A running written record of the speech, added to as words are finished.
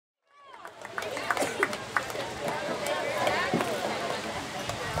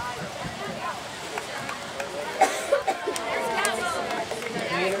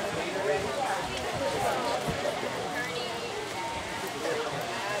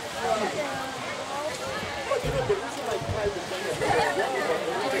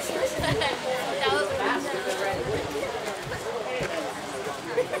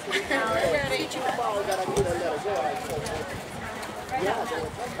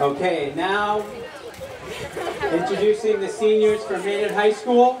Okay, now introducing the seniors from Maynard High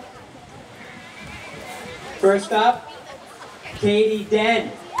School. First up, Katie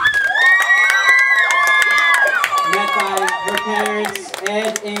Den. Met by her parents,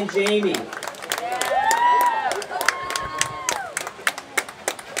 Ed and Jamie.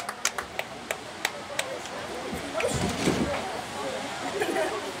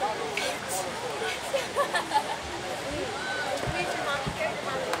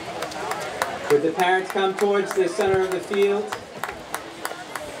 Would the parents come towards the center of the field?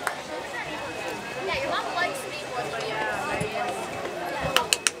 Yeah, your mom likes skateboard, but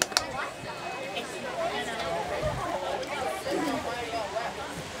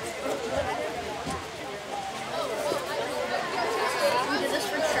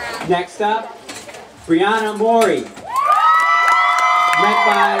Next up, Brianna Mori. Met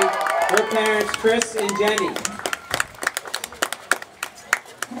by her parents, Chris and Jenny.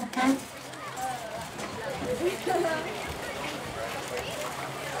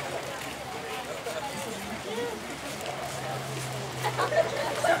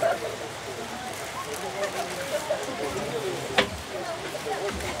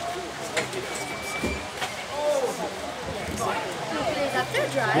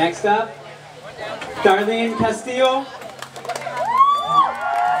 Next up, Darlene Castillo,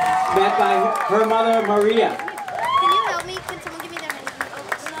 met by her mother, Maria. Can you help me? Can someone give me their menu?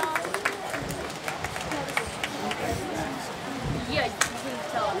 No. Yeah, you can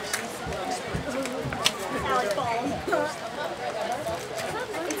tell. Alex falls.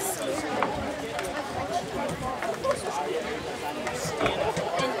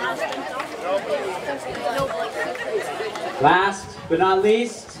 Last but not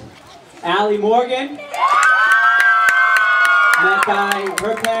least, Allie Morgan, met by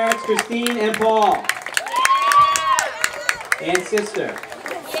her parents, Christine and Paul, and sister.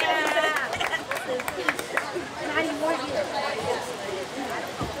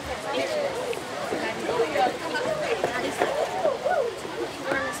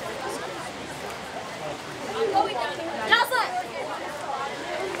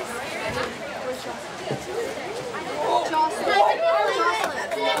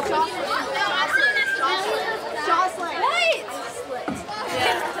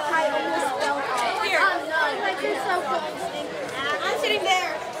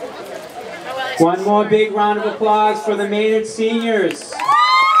 One more big round of applause for the Maynard seniors.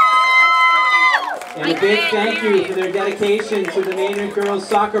 And a big thank you for their dedication to the Maynard girls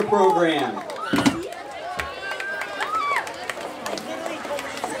soccer program.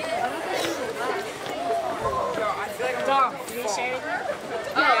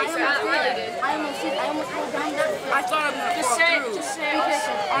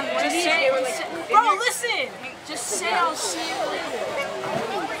 Bro, listen! Just say I'll see you later.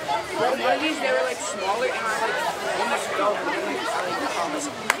 One of these, they were like smaller, and I like almost fell, and then like I promised.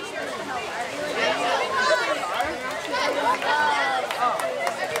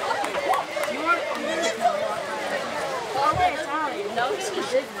 You want? No, he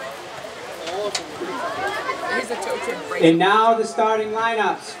didn't. And now the starting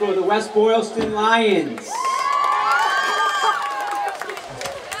lineups for the West Boylston Lions.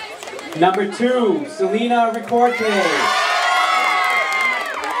 Number 2, Selena Ricorte.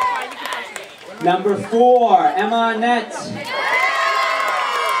 Number 4, Emma Nett.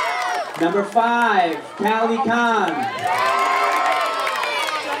 Number 5, Callie Khan.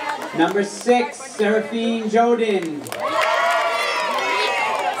 Number 6, Seraphine Jodin.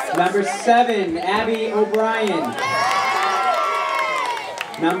 Number 7, Abby O'Brien.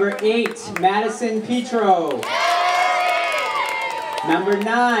 Number 8, Madison Petro. Number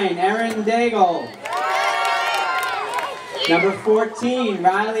 9, Erin Daigle. Number 14,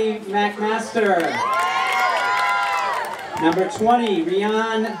 Riley McMaster. Number 20,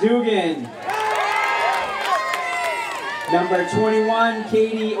 Rian Dugan. Number 21,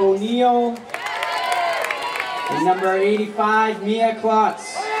 Katie O'Neill. And number 85, Mia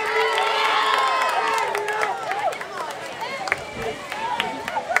Klotz.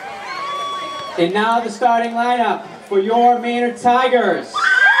 And now the starting lineup for your Maynard Tigers.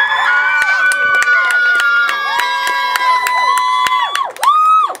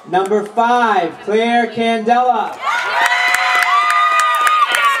 Number 5, Claire Candela.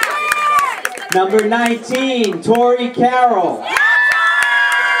 Number 19, Tori Carroll.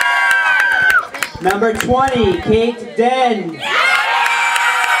 Number 20, Kate Den.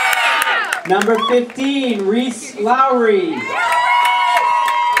 Number 15, Reese Lowry.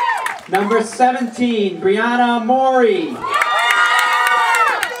 Number 17, Brianna Mori.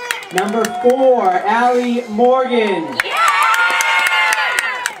 Number 4, Allie Morgan.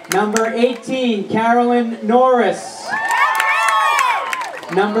 Number 18, Carolyn Norris.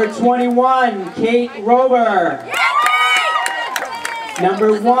 Number 21, Kate Rober.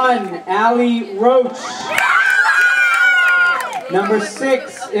 Number 1, Allie Roach. Number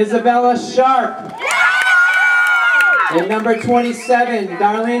 6, Isabella Sharp. And number 27,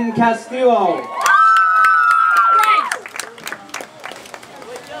 Darlene Castillo.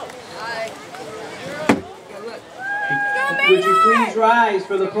 Would you please rise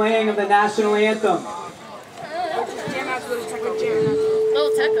for the playing of the national anthem? Little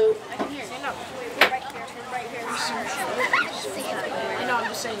Teco. I can hear. Stand up. Right here. Right here. I know, I'm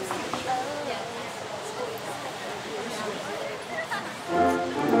just saying.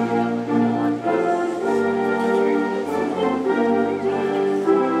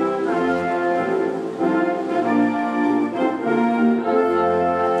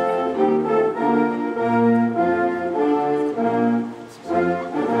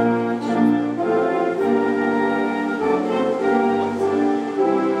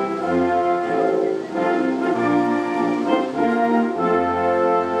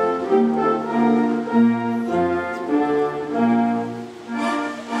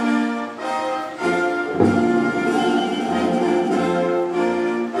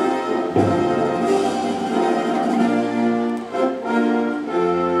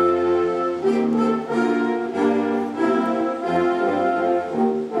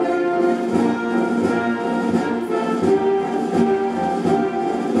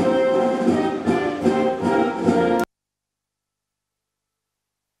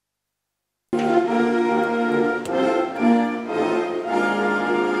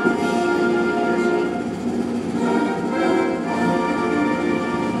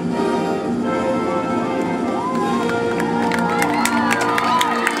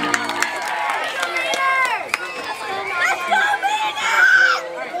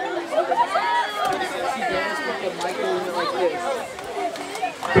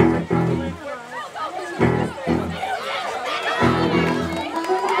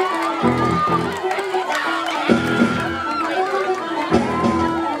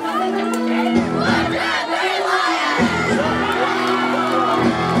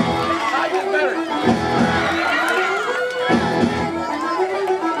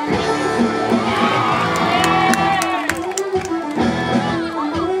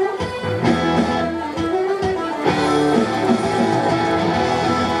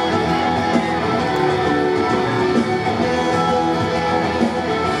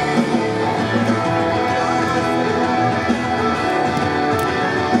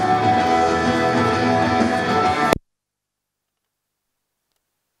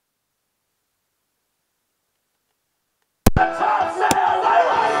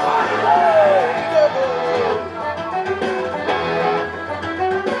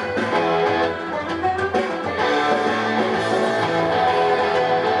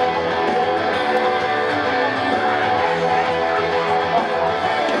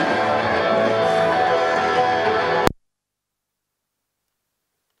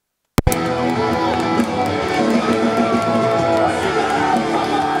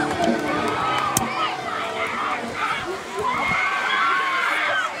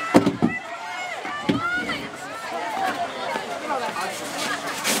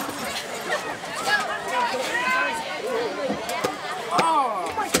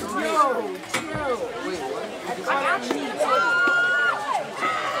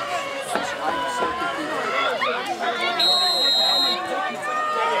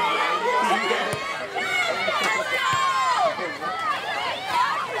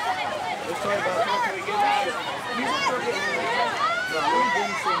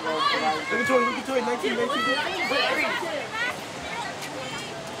 Look into it, 19.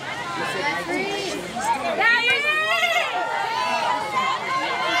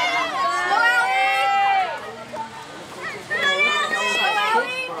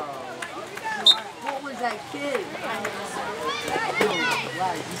 What was that kid?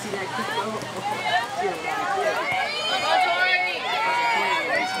 Wow, you see that kid go?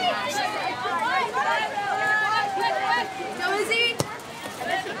 So is he?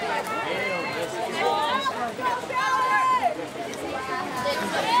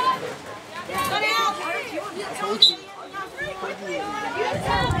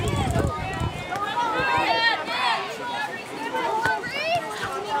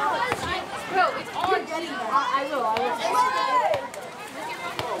 Bro, it's on. I will.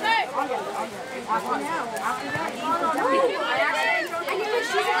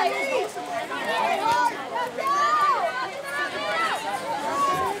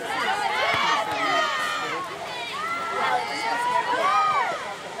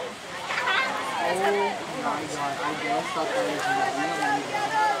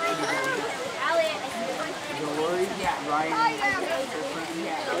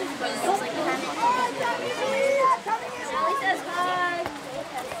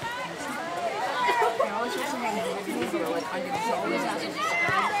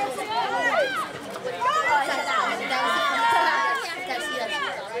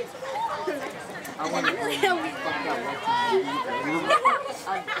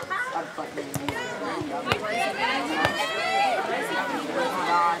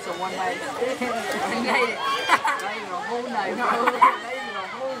 So one night, not even a whole night, bro. Not even a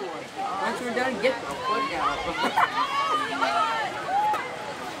whole one. Once we're done, get the fuck out.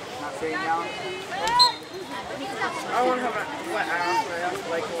 Not sitting down. I want to have a wet ass, but I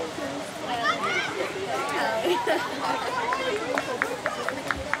like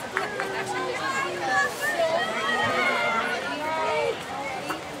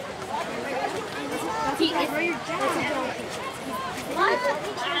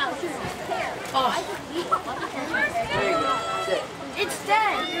It's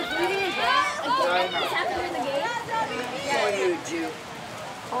dead. You're bleeding again. What's happening in the game? calling you a Jew.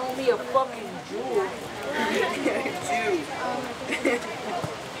 Call me a fucking Jew. Jew.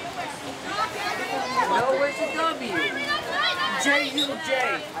 No, where's the W? J-U-J.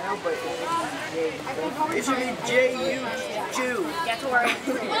 I know, but It should be J-U Jew. Get to work.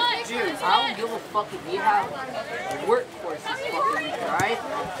 Jew. I don't give a fuck if you have workforce this fucking week, alright?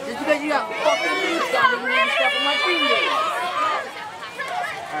 Just because you got fucking leaves on doesn't mean stuff on my fingers.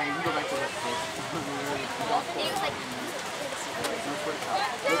 Alright, you can go back to work, please.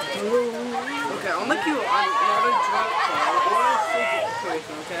 Okay, I'll make you not a drunk call or a sleep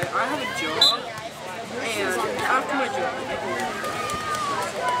situation, okay? I have a job, and after my job,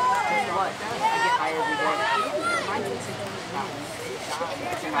 What? I get high every day.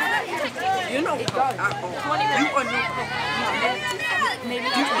 you know coke at all. You are no coke. Maybe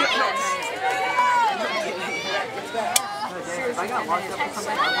You get no. if I got locked up or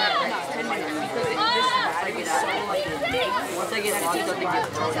something, I went 10 minutes because once I get out, once I get locked up and get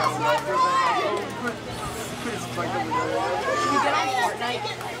thrown out. You get on Fortnite?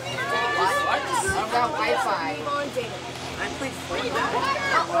 What? I've got Wi-Fi. I play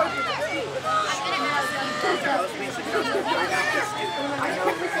Fortnite.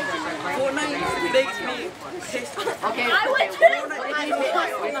 Fortnite makes me pissed off. Okay,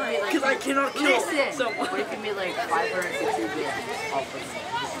 Because I cannot kill someone. What if you made like 560 bits off of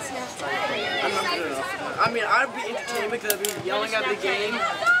I'm not good enough. I mean, I'd be entertained because I'd be yelling at the game 24/7,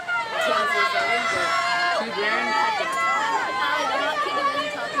 but $2 grand?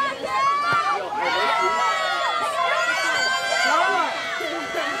 yo, I like you.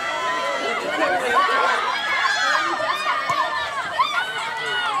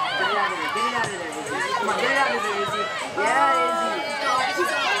 Get it out of there, Izzy. Come on, get it out of there, Izzy. Yeah,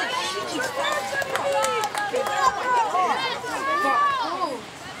 Izzy.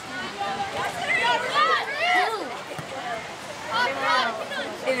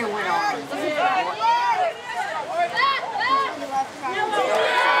 And it went on.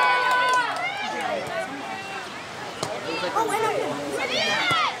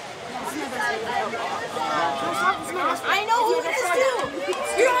 I know who this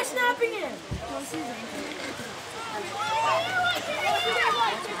is. You're not snapping it.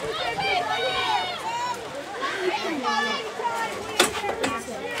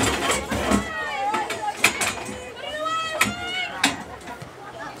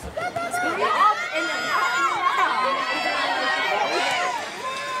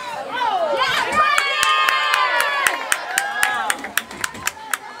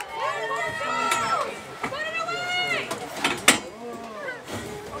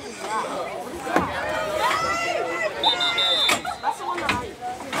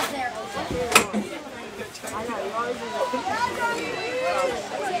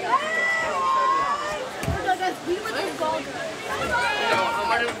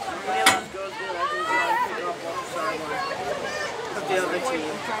 The other team.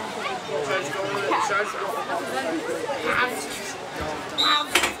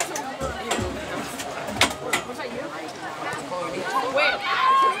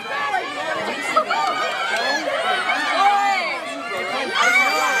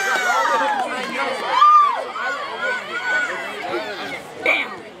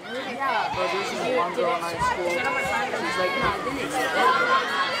 One girl in high school, she's like, nah, I didn't accept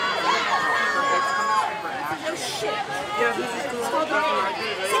that.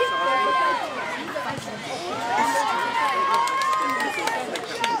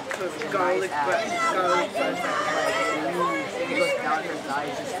 But Scarlet says that, like, if it goes down her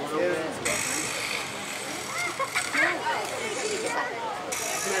thighs just a little bit.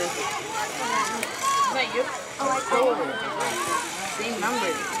 Is that you? Oh, same number.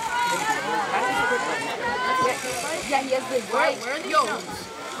 Yeah, he has the right. Where are the Yo.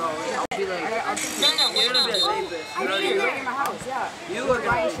 Bro, I'll be like, You're gonna be a rapist. I need it in my house, yeah. You are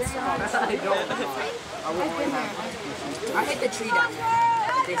gonna be I don't. I won't have I hit the tree down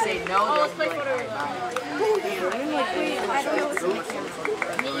there. If they say no, Oh, let's they'll play be photo. like, alright,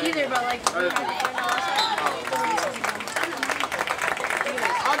 Me either, but like,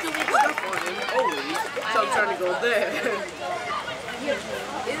 I'll delete stuff on him always. So I'm trying to go there. I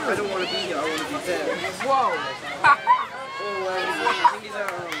don't want to be here. I want to be there. whoa. Oh, I think he's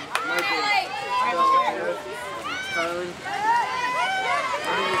Michael. Carlin. I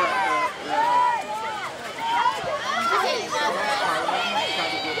think he's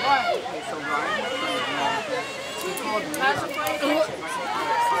Okay, so Ryan, he told me that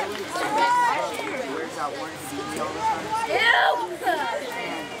wears that one CD all the time.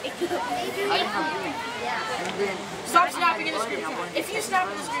 I didn't have room. And then stop snapping in the screen. If you snap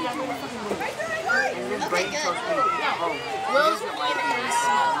in the screen, I'm gonna fucking move. and then Brayden tells me, oh, Will's I'm like,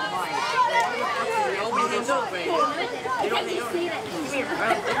 Nobody hangs out with Brayden. They don't hang out. I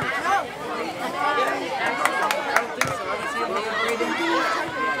don't think so. I haven't seen him hang out with Brayden.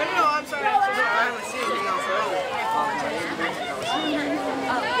 No, I'm sorry. I haven't seen him hang out forever.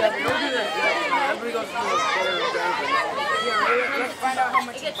 Yeah, don't do that. Everybody goes to the let's find out how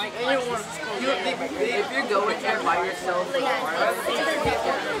much you like. if You're going there by yourself, like,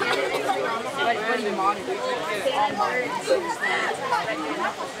 what do you monitor?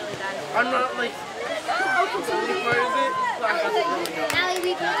 I'm not like completely part of it, so I have to really know.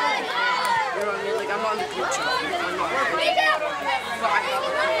 You know what I mean? Like I'm on the group chat. I'm not. But I have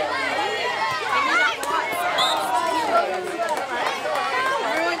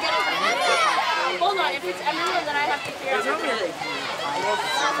Hold on, if it's everyone, then I have to figure out. It's not really.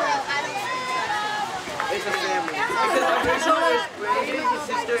 It's a family. Because originally it's Brayden, his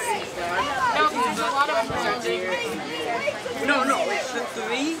sister, and his dad. No, because there's a lot of them around here. No, it's the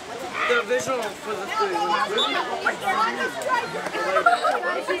three. The original for the three.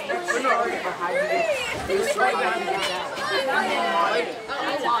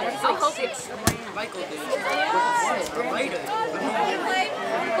 Michael did. Later.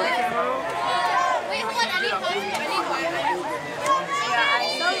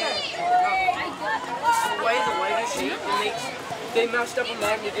 The lighter shape, it makes, they mashed up a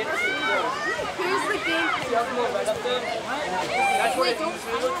magnet in it. Here's the game. See how more right up there? That's what it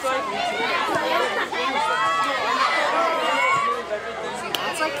usually looks like.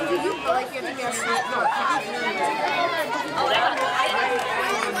 It's like, you like you have to be a snap.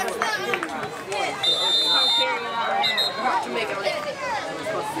 To make it like,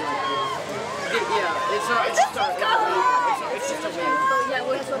 yeah, it's not, it's just a win. Yeah,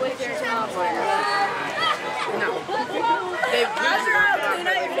 what's the way there? No. They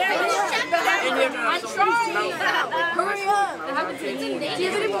I'm trying. Hurry up. Do you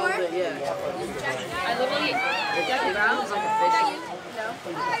have any more? Yeah. I literally. It sounds like a fish.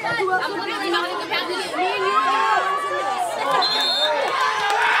 I'm literally not even counting it. Me and you.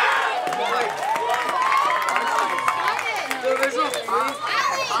 The original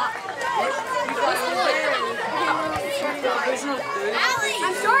three.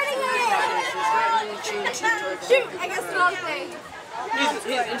 I'm starting it. Shoot, I guess the wrong thing. His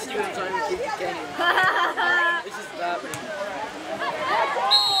Instagram's on keep getting. It's just that one.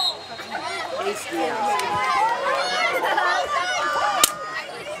 Tasty.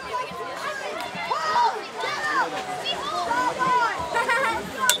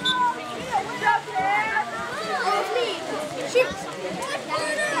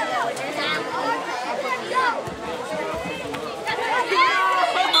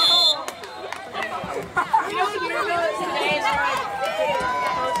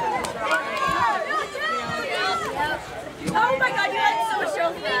 Oh my god, you like so much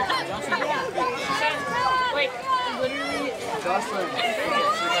trophy. Wait, literally. Jocelyn.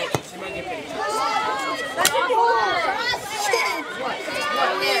 She might get paid. That's a goal.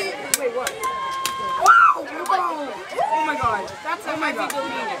 Wait, what? Oh my god. That's a heavy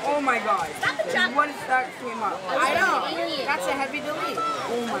delete. Oh my god. What is that came up? I know. That's a heavy delete.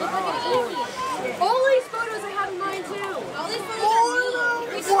 Oh my god. All these photos I have in mine too. All these photos are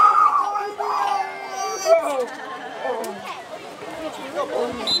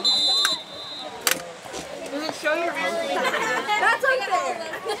Does it show your real name? That's unfair.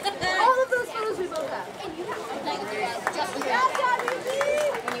 All of those photos we both have.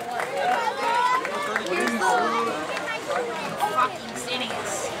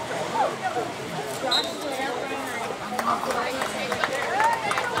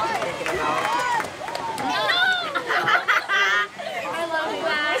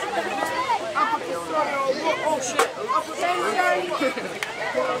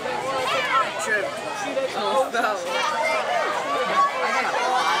 Trip. Oh, no.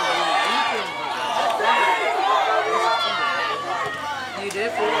 You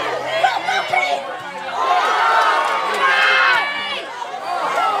did for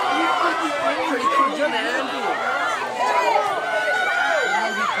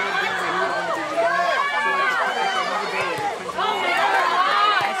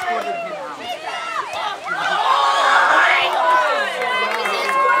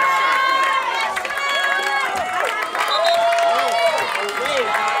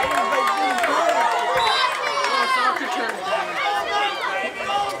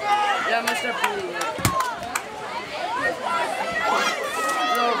yeah, Mr. P.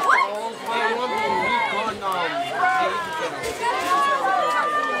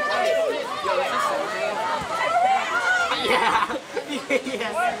 Yeah.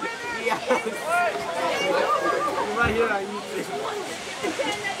 Yes. Right here on YouTube.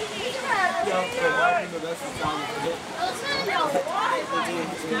 Yeah, for watching the best of sound of it.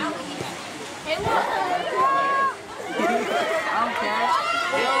 I don't care.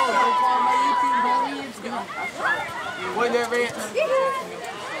 Yo, go follow my YouTube, homie. It's good. When they're rich.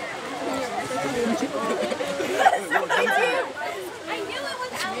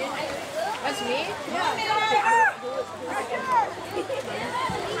 That's me? Yeah.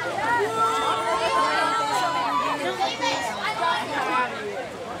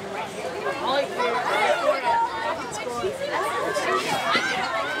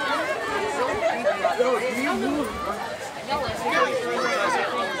 Yo, you move.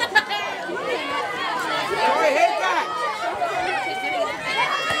 I hate that.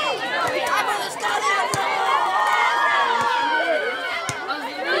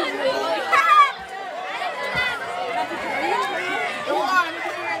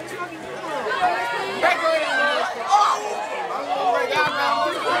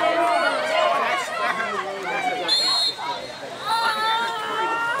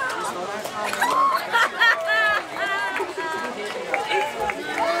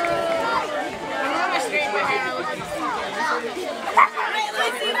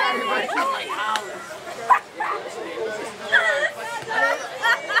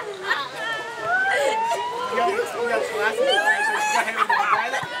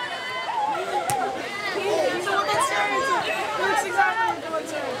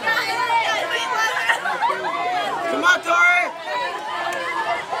 Come on, Tori!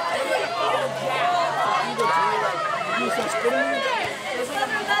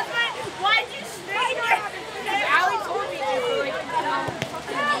 Why'd you straight her? Allie told me this for like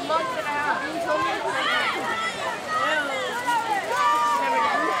a month and a half. You told me this.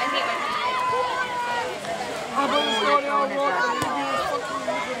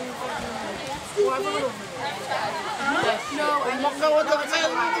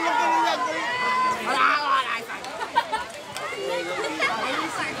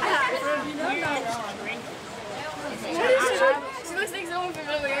 She looks like someone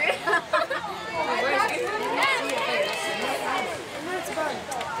familiar.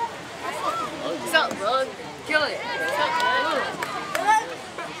 What's up, bro? Kill it.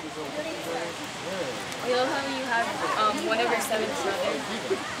 I love how you have one of your 7 brothers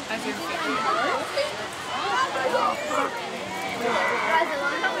as your favorite.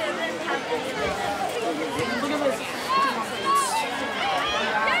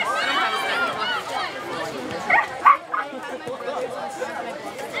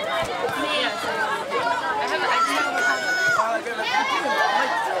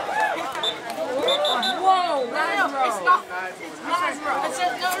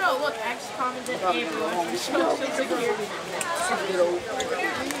 No, look, X commented April. Social security.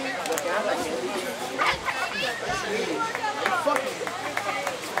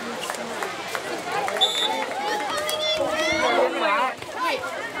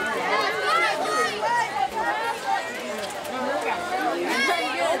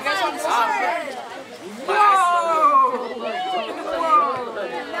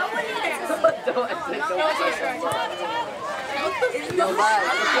 Yo, bye.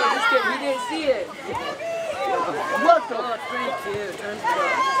 This kid, he didn't see it. What the? Oh, thank you.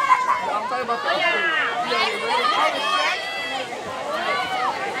 I'm talking about the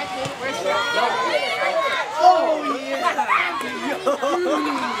Oh, yeah.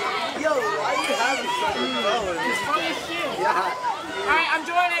 Yo, why you having something going? It's funny as shit. Yeah. Alright, I'm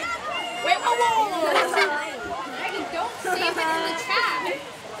joining. Wait, whoa. Maggie, don't save it in the chat.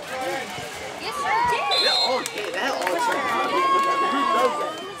 Yes, you did. They're all gay. They're all gay. Who does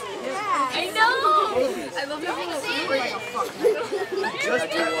that? I know. I love having a secret. Just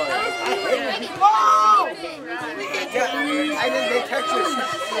do one. I hate it. Whoa! Yeah, I didn't make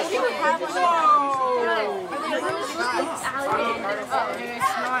textures.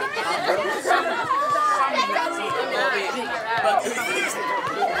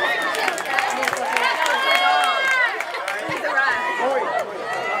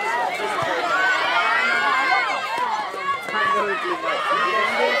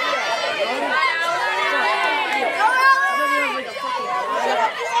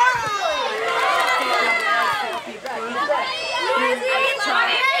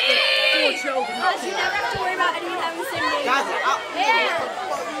 You never have to worry about anyone having the same name. Guys, yeah.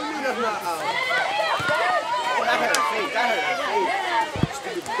 That hurt her face. That hurt her face.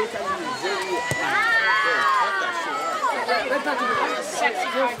 Stupid bitch, I need to zero you. Fuck that shit up. That's not even a sexy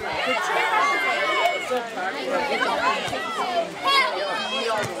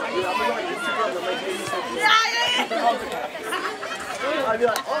I'd be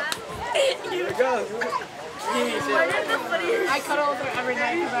like, oh, here it goes. I cuddle with her every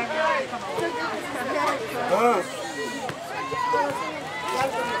night because I'm really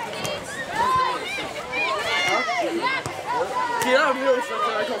See, that would be really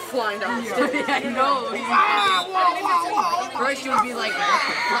something. I go flying down the stairs. I know. First you would be like, what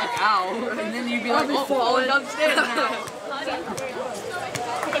the fuck, ow. And then you'd be like, oh, falling downstairs now.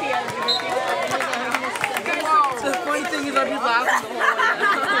 The funny thing is I'd be laughing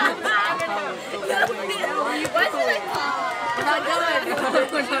the whole way. We're not done.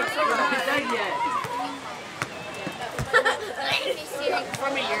 We're not done yet.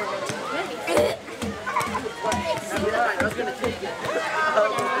 From a year ago. I was gonna take it.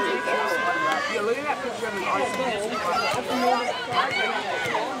 Yeah, look at that picture of his arse. I didn't know.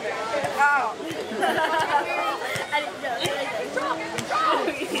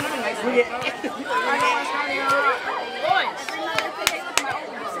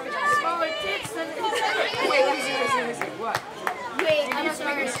 What? Wait, I'm not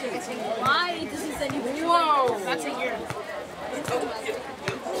sure. Why does he send you pictures? Whoa! That's a year.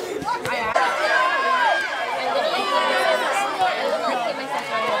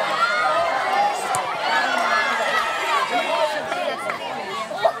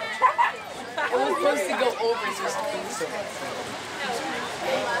 It was supposed to go over just to do so.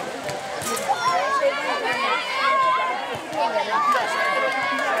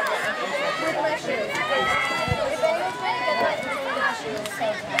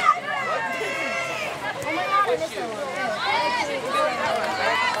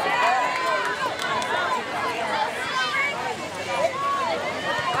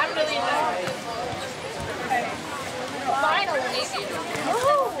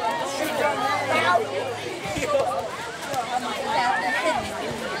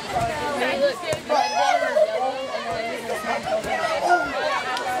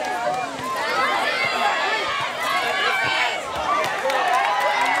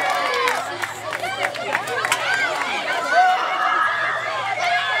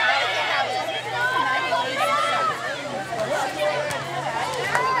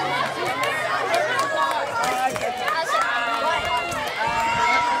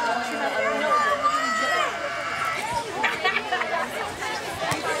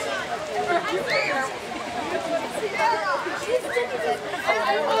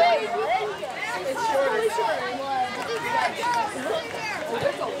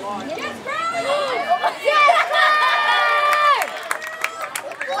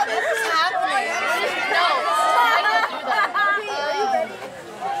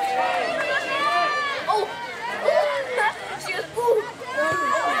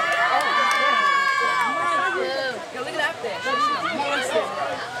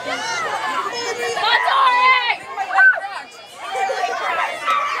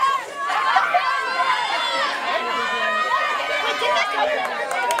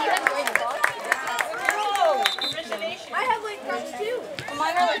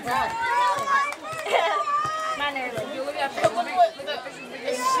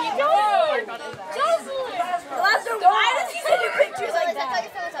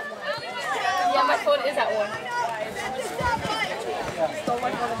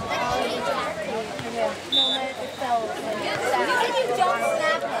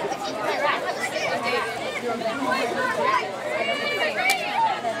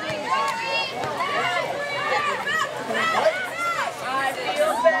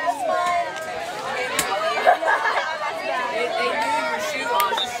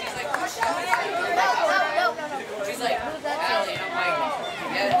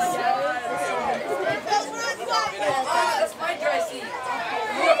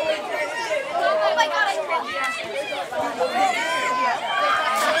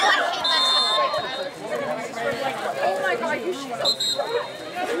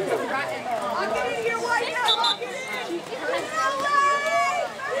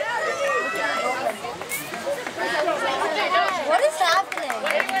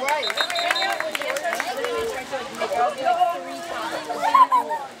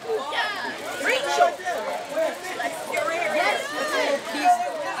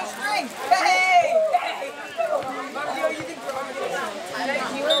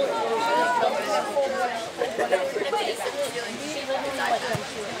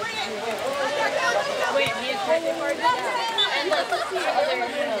 like the other,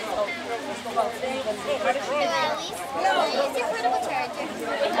 your portable charger.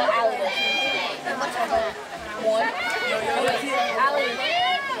 What's that? One. Allie.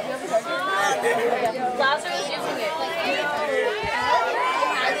 Lazarus was using it.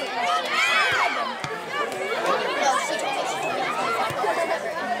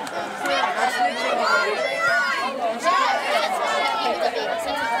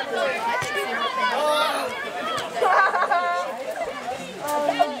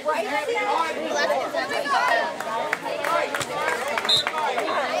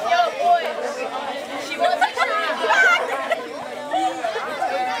 Yo, boys. She wants to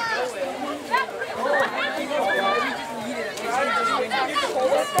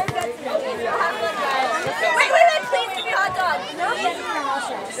wait, please give me a hot dog. No,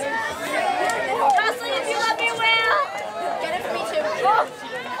 Jocelyn, if you love me, will. Get it for me too.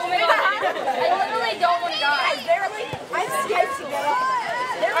 Oh my God. I literally don't want to die. I'm scared to get up.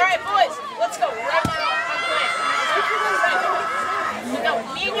 Alright, boys, let's go. Right now, I'm playing. No,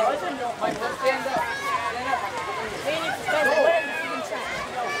 me and you. Stand up. Me and you. Stand up.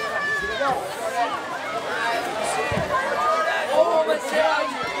 Oh, let's go.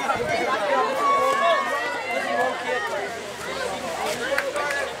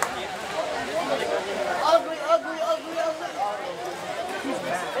 Ugly.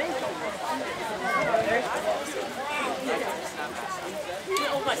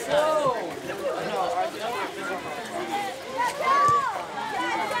 Oh my God.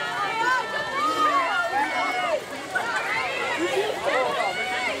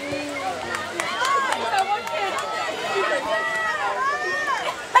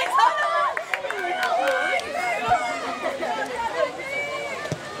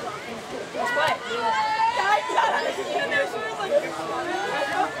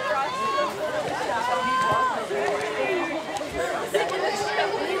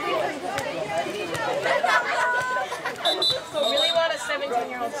 Really want a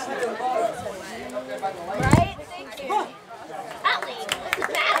 17-year-old right? Thank you. Allie, what's the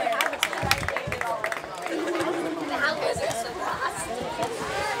matter? The owls are so lost.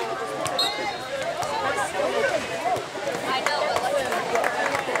 I know, but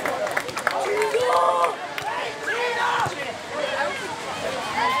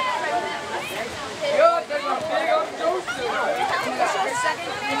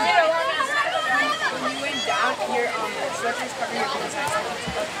When you went down, your sweaters cover your inside.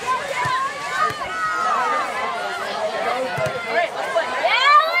 alright, let's play.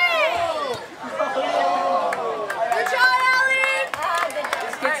 Allie! Good job, Allie!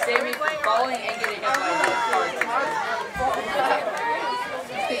 This kid saved me from falling and getting hit by the car.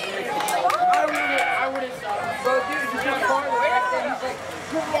 I wouldn't stop. Bro, dude, he's in the car right there. He's like,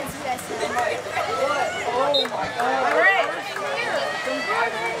 what? Oh my God. Alright.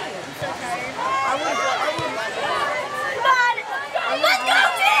 Let's go,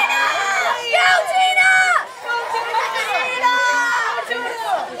 Tina! Go, Tina! Go, Tina!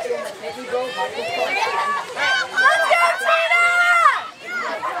 Let's go, Tina!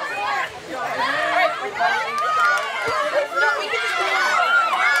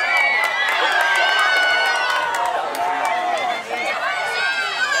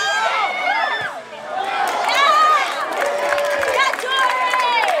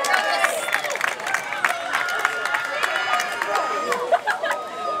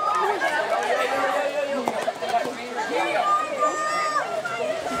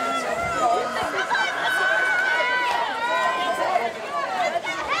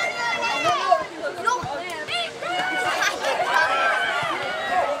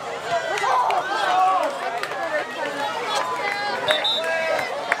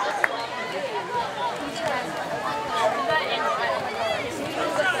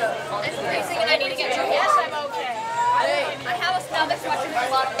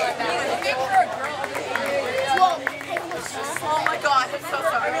 Oh my God, I'm so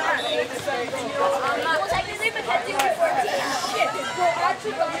sorry. Well, technically, because you were 14. Shit.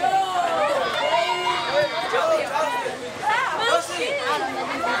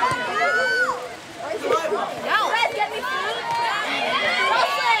 No. Fred, get me food.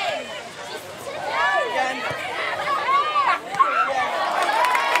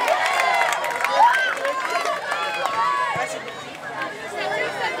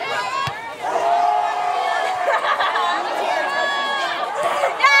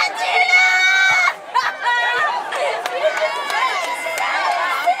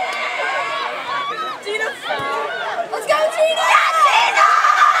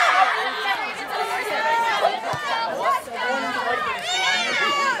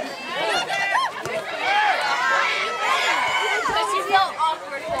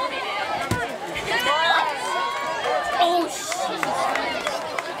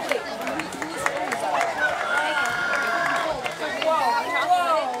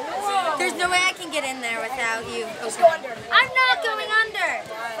 There's no way I can get in there without you. Just go under. I'm not going under.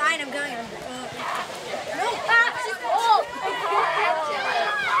 Fine, I'm going under. No, she's old.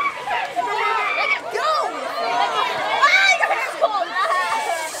 Let it go. Ah, your hair's cold.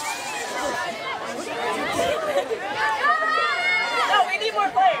 No, we need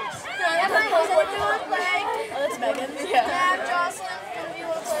more players. Oh, that's Megan. Yeah, Jocelyn.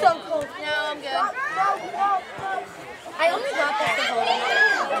 So cold. No, I'm good. I only got this to hold it.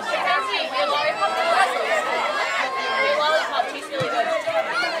 Your lollipop tastes really good.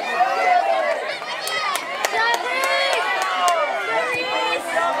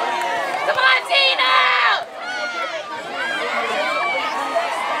 Come on, Tina!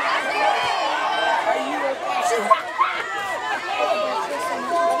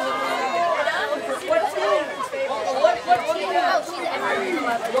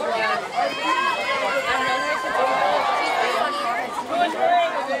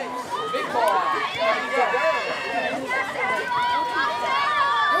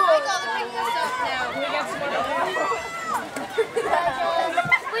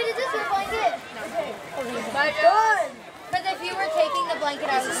 Wait, is this your blanket? Because if you were taking the blanket,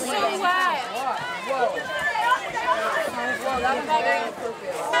 I was leaving.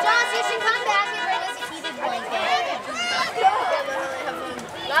 Josh, you should come back and bring us a heated blanket.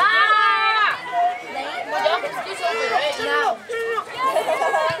 No.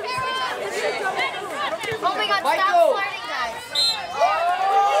 Oh my God, stop flirting, guys.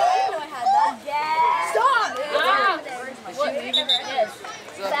 Stop!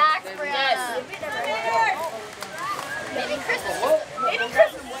 Back, Brianna. Maybe Christmas.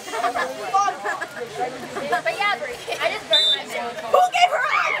 But yeah, Brie, I just burned myself. Who gave her up?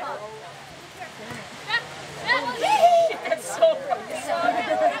 That's so gross.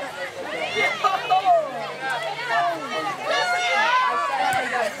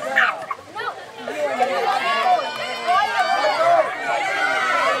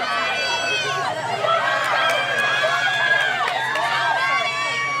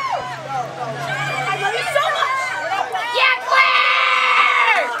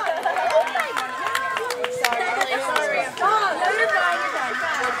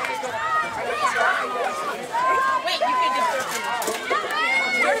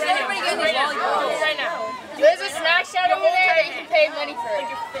 There's a snack shack over there that you can pay money for.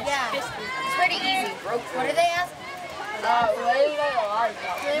 Yeah. It's pretty easy. What do they ask? What is that a lot of?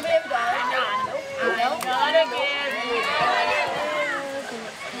 Does anybody have a dollar? No? Not again.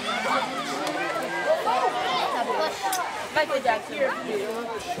 Michael Jackson.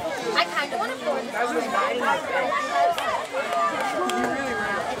 I kind of want to pour this on. It's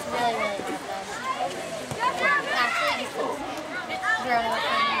really, really good though. Actually, it's cool. It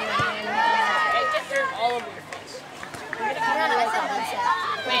gets dirt all over your face. I said one set.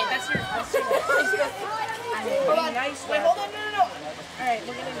 Wait, that's your. Hold on. Nice. Wait, hold on. No. Alright,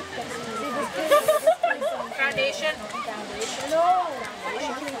 we're gonna get some Foundation. No.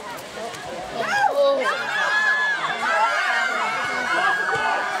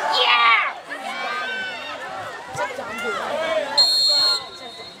 Yeah!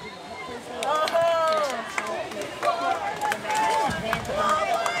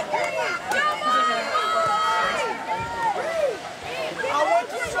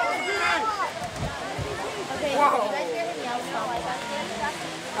 Okay, did you guys hear him yell stop like that?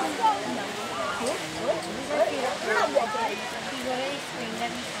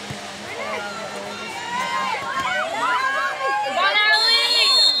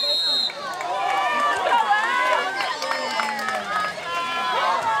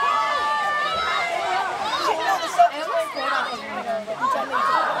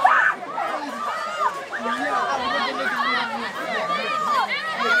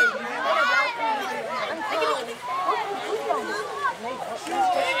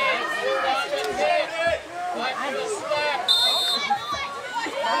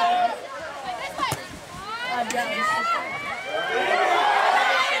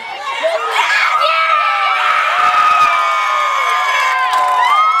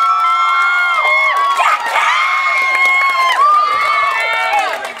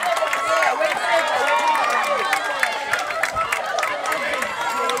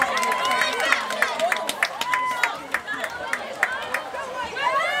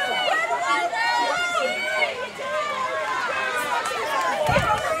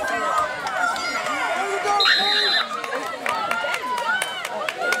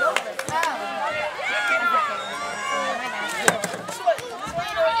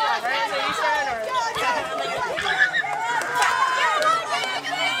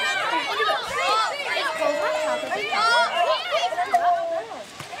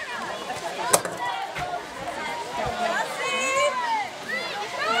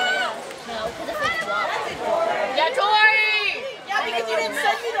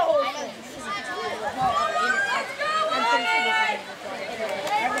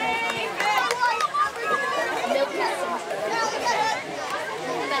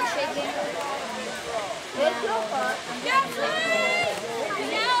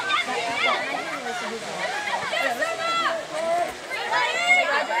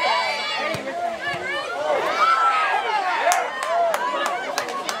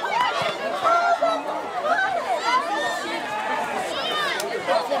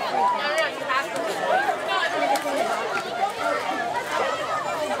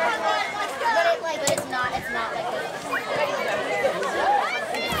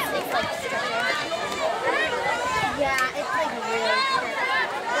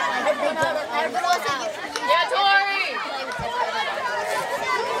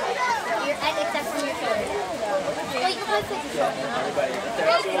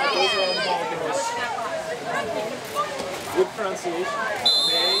 Good pronunciation.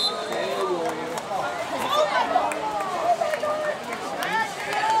 May William.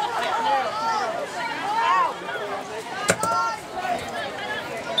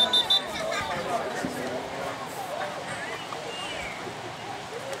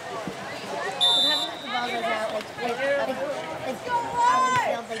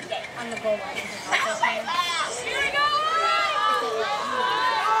 On the goal line.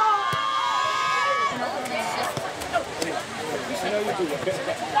 I know you do it.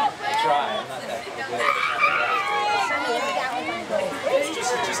 Try. I'm not that good.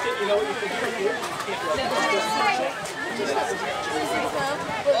 Just get, you know what you think you're here.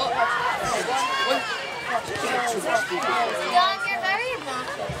 John, you're very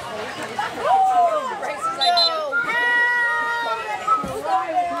obnoxious.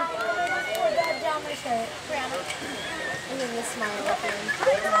 And then the smile at the end.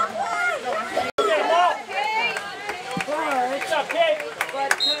 It's okay.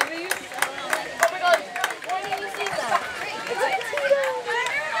 But can I leave? Oh my god, why didn't you see that? It's a Tito!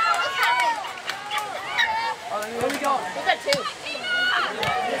 Where we going? What's that too?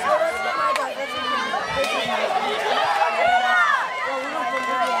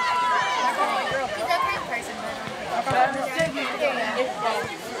 He's a great person,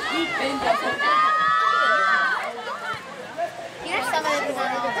 Here's some of the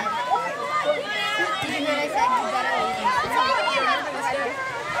design all day. Did you hear what I said? You gotta leave.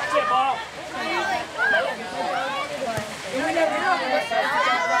 That's it, ball.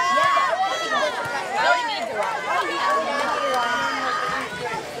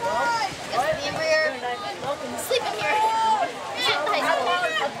 Sleep in here. Sleep in high school.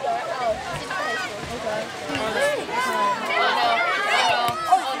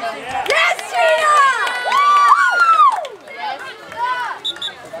 Yes, Gina!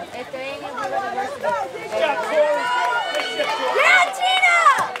 Yeah, Tina!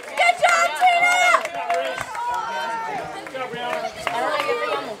 Good job, Tina!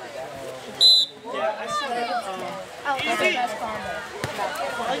 Yeah, I see that. Easy.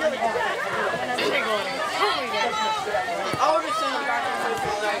 I'll just send you back to the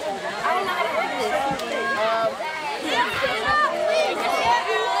I don't know how to do this.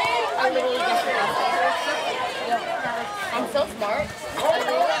 I'm literally just I'm so smart.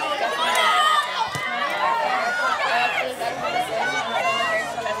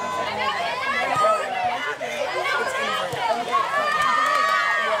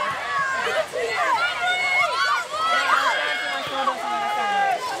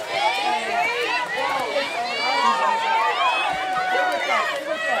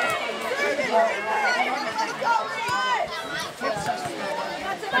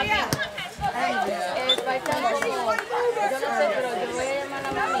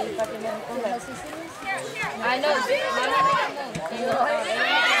 I know.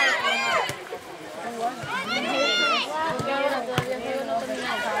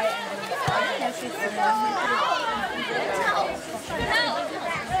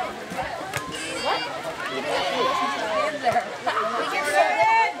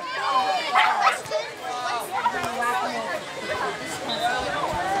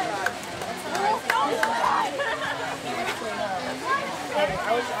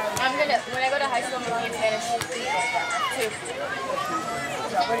 I'm gonna, when I go to high school, I'm gonna be in Spanish too.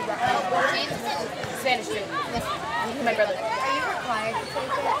 Spanish too. My brother. Are you required to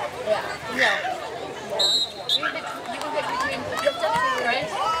take it? Yeah. No. You can pick between, right?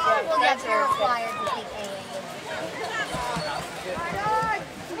 Well, yes, you're required to take A.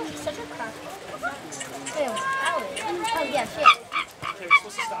 Such a crap. Ew. Oh, yeah, shit. Okay, we're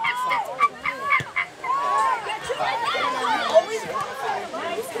supposed to stop at 5. Always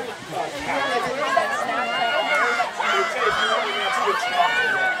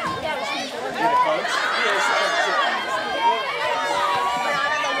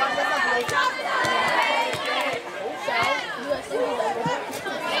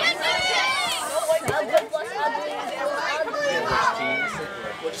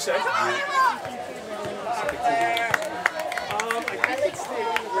What'd you say? I think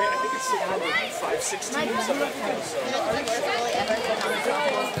it's 516 or something like that.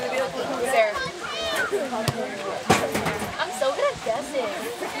 Sarah. I'm so good at guessing.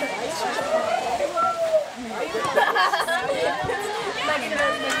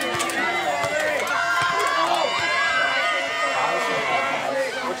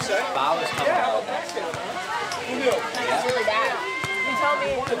 What'd you say? Bow is coming out. Who knew? It's really bad. You tell me.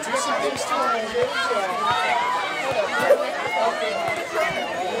 Want to do some things to our kids?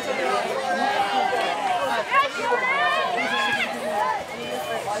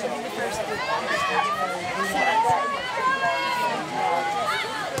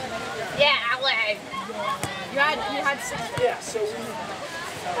 Yeah,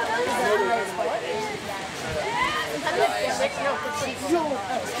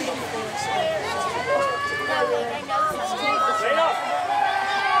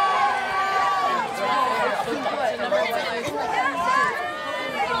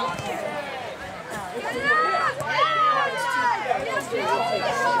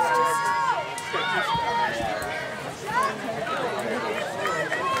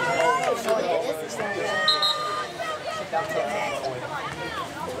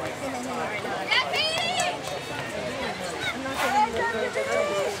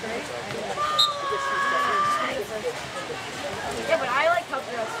 but I like how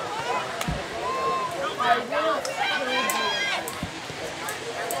girls.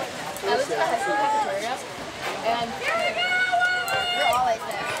 I was in the high school cafeteria, and you're always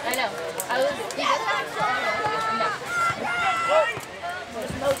there. I know. I was. Do you get that? No.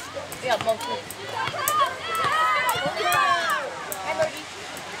 Most. Yeah, mostly. Hi, Birdie.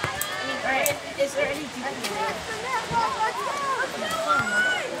 Alright, is there any deep in there?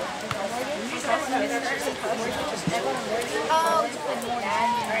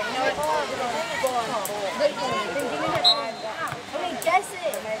 Okay, guess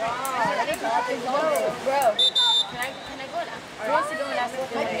it. Bro. Can I go now? Who wants to go and ask me?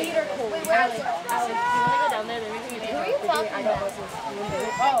 My feet are cold. Wait, where is it? Alex, do you want to go down there? They're making a video. Who are you talking about?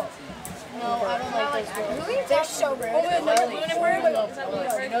 Oh. No, I don't like those girls. Who are you They're so rude. Oh, wait, no,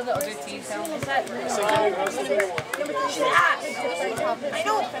 you know the other team sound? Is that I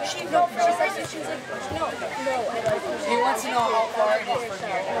know. She said that she was like, no, I like her. He wants to know how far it is from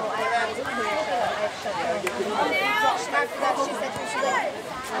here. No, I like after that, she said to me, she's like,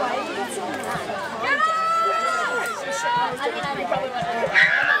 why did you get so mad? I mean, I probably went over.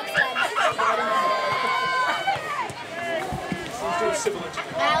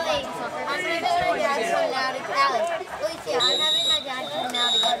 Allie, I'm having my dad come now to Allie. Alicia, I'm having my dad come now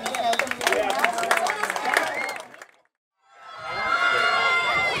to get me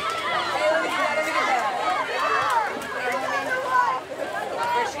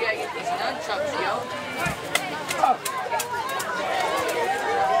First, you gotta get these nunchucks, yo.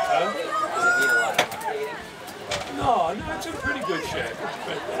 No, it's in pretty good shape.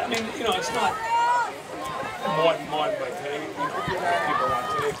 But, I mean, you know, it's not modern like today, people want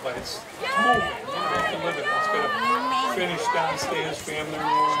today, but it's moving. You know, you can live in it. It's got a finished downstairs family room.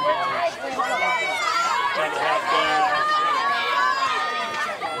 Got a hot bar.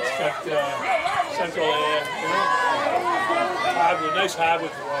 It's got central air. You know, hardwood, nice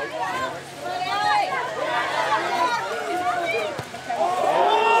hardwood throughout.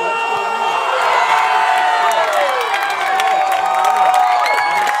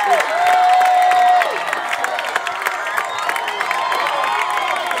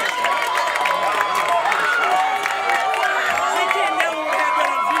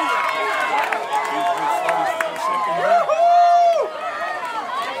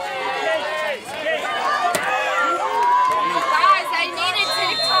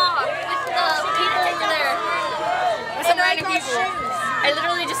 I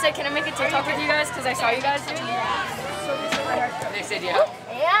literally just said, can I make a TikTok with you guys? Because I saw you guys do it. They said yeah.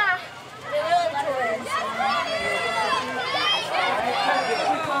 Yeah.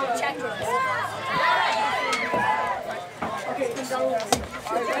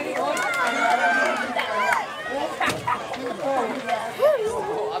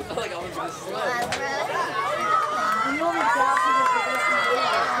 Oh, I feel like I was going to slow.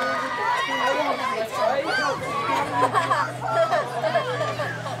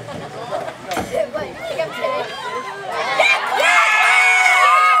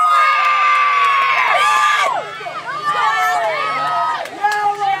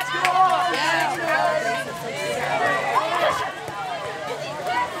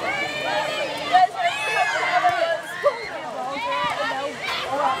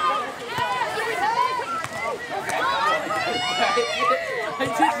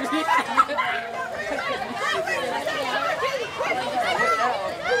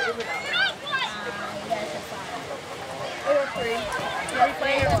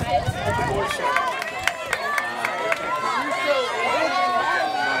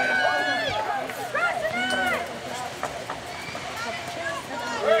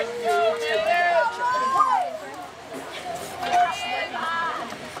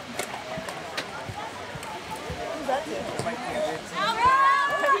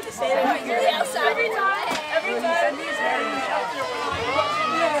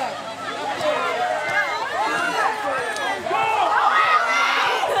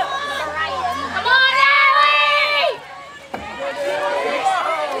 Come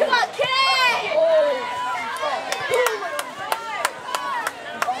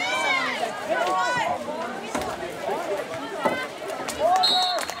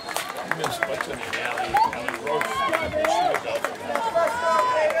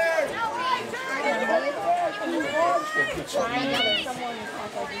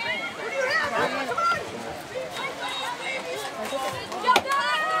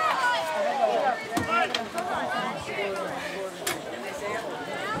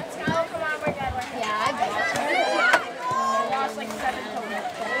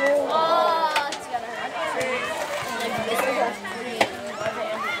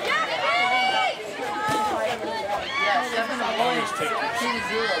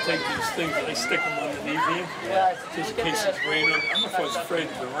Take these things and I stick them underneath here, just in case it's raining. I don't know if I was afraid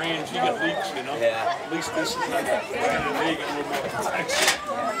of the rain. You get leaks, you know. Yeah. At least this is like raining and they get a little more protection.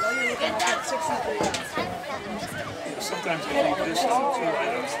 Sometimes I leave this on too. I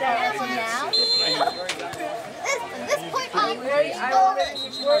don't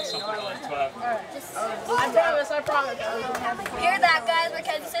I promise. Hear that, guys?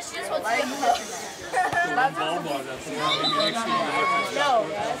 Because says she just wants to get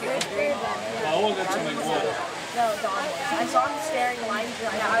Oh, that's only one. No, Don. I saw him staring lines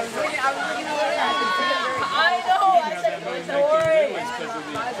right now. I was looking at I know. I said, don't worry.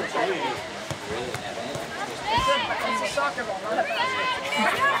 It's a soccer ball, not a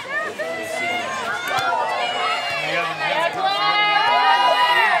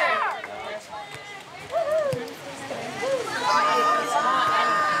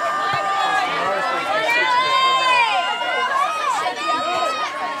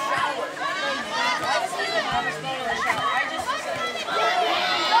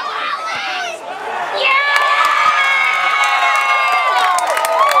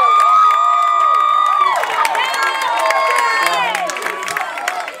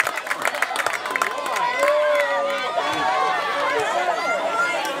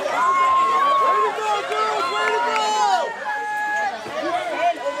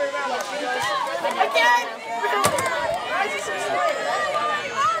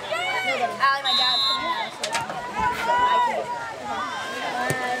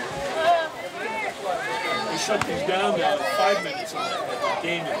Shut these down now. 5 minutes on the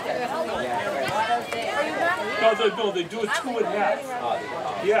game. No, they do it 2.5.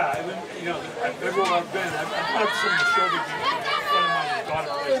 Yeah, I mean, you know, everywhere I've been, I've got some of the shoulder games. A friend of mine, his daughter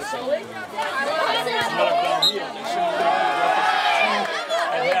plays it. Not down here. They should have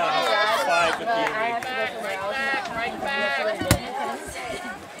been 2.5, 5 at the end. right back.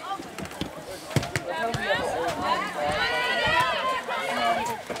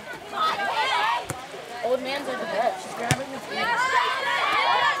 Old man's in the bed. She's grabbing his feet.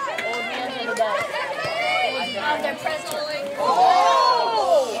 Old man's in the bed. Oh, they're pressuring. Oh!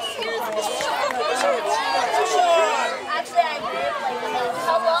 Actually, I agree.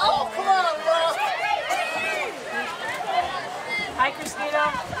 Hello? Come on, bro. Hi, Christina.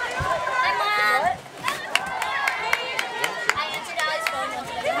 Hi, Mom. I answered Allie's phone once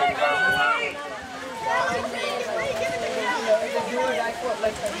again.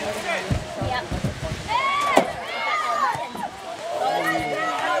 Yep.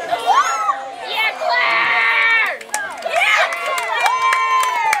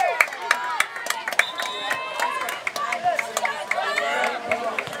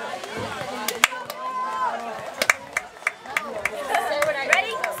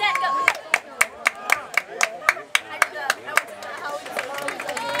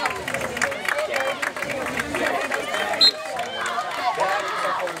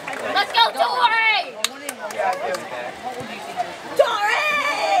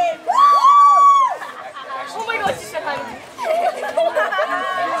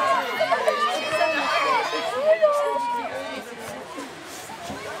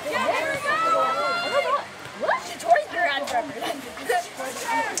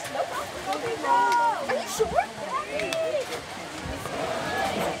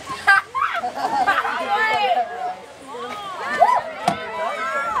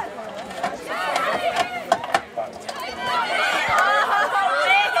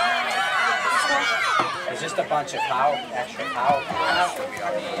 Just a bunch of extra power.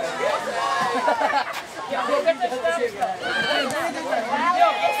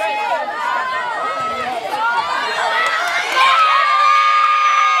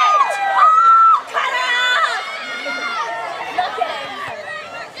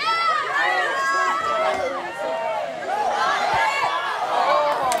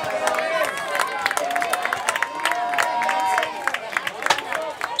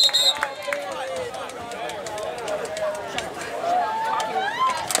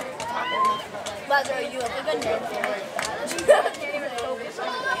 Are you a good name?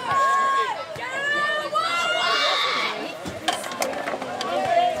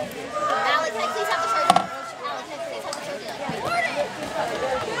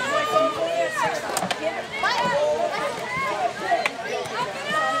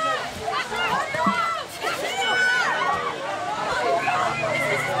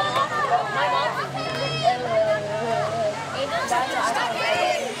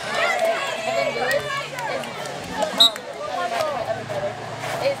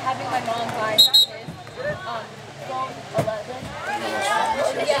 having my mom buy his phone 11.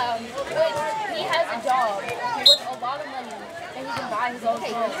 Yeah, but he has a job. He works a lot of money, and he can buy his own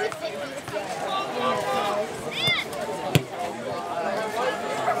phone.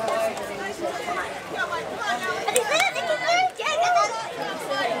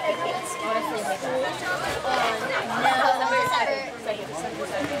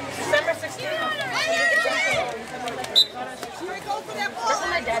 December 16th. That's what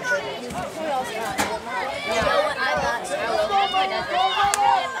my dad did. You know what I got? My dad did.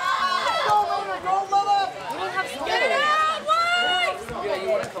 We don't have school. Yeah, you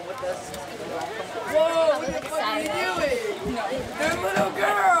want to come with us? Whoa, what the fuck are you doing? They're little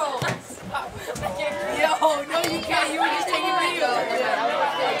girls. Yo, no you can't. You were just taking video.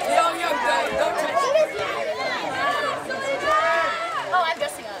 Yo, don't touch it. Oh, I'm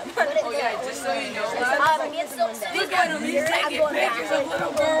dressing up. Oh yeah, just so you know. Look at him, he's taking pictures of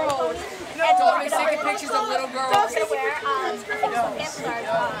little girls. No, he's taking pictures of little girls. I'm gonna wear pants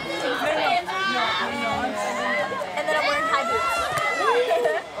and then I'm wearing high boots.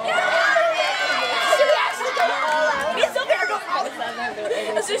 Should we actually go all out? Me and Sophie are going all out.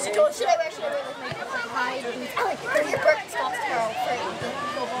 As soon as she goes, should I wear like high boots? I like your Birkenstocks, girl.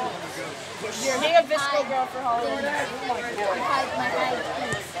 You're being a Visco girl for Halloween. My high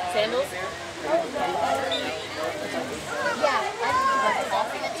boots. Sandals? Yeah.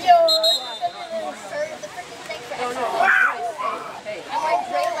 Yo. The freaking thing for extra. I'm wearing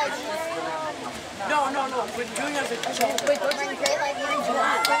gray leggings. No. We're doing as a joke. Wait, I'm wearing gray leggings.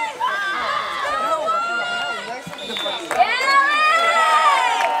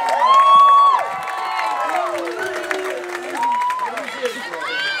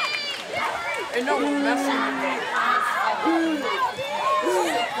 And no one's messing with me.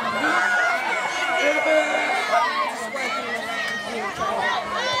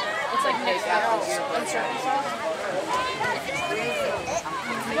 It's like mixed apples and circle sauce.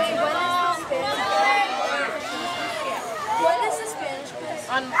 Wait, when is the Spanish quiz?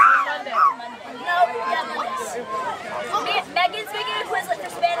 On Monday. No, yeah, Monday. Megan's making a Quizlet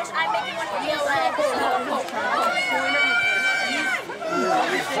for Spanish. I'm making one for DLA.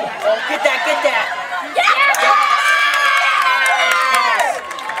 Oh, get that!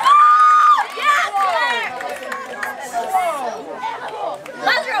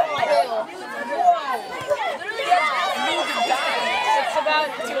 It's about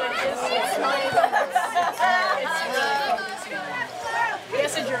 2 inches. He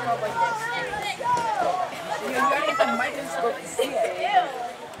has to jerk off like this. You gotta get the microscope to see it.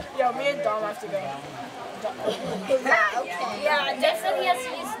 Yo, me and Dom have to go. Yeah, okay. Yeah, Nick said he has to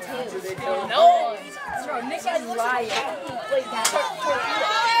use 2. No! Bro, Nick is lying. Wait, no,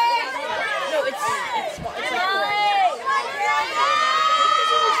 it's small. It's like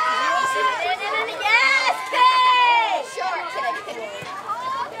Yes, Kay! Sure, Kay.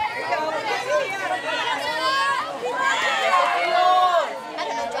 I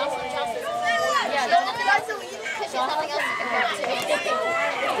don't know, Jocelyn. Yeah, Because she has nothing else to compare it to.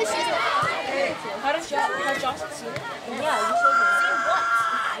 Because she's not. How does Jocelyn see it? Yeah, you should have seen what?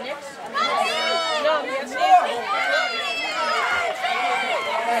 Nick's? No, he has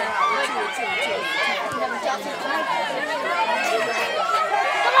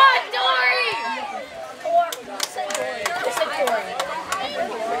Come on, Dory!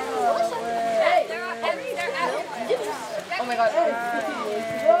 Oh my god.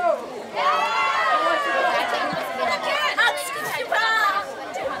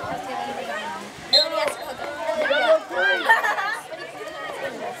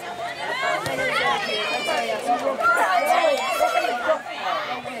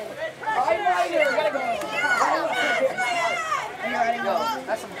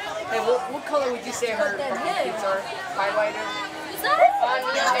 Hey, what color would you say her pumpkins are? Highlighter?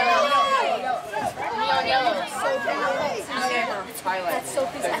 Neon yellow. Highlighter. That's so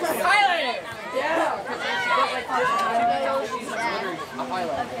bizarre. Highlighter! Yeah, because she goes like this. She's glittering. A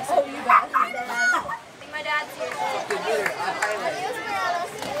highlighter. Oh, you got it. My dad's here. The glitter, a highlighter. Adios, Brianna.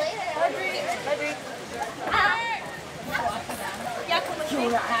 See you later. Bye. Yeah, come with me.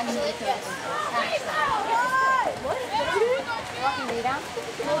 Actually, yes. What? Walking me down?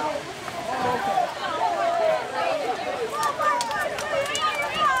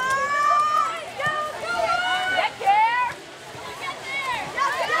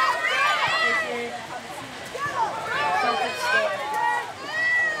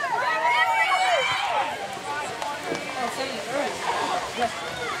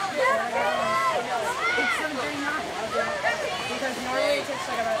 Because normally it takes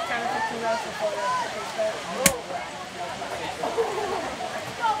like about 10 or 15 minutes before it takes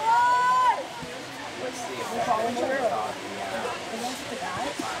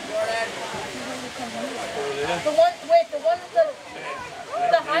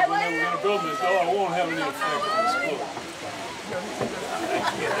effect on the school.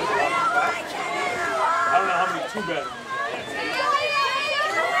 I don't know how many two-bedrooms.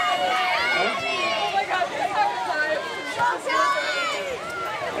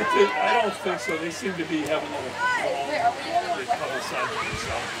 I don't think so. They seem to be having a couple sides of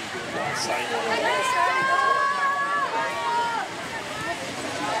themselves.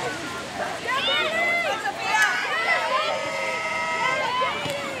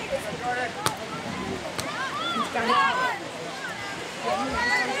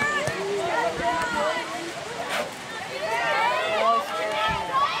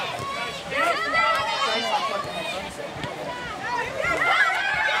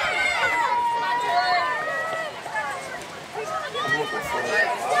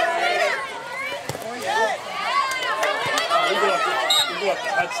 We go up to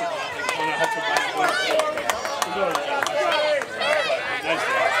Hudson. We're on Hudson Bank. We go to nice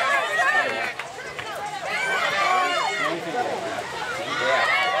day.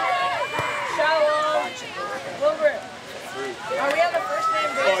 Shalom. Wilbur. Are we on the first name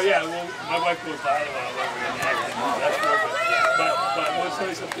basis? Oh yeah, well, my wife goes to Ottawa. That's real good. But what's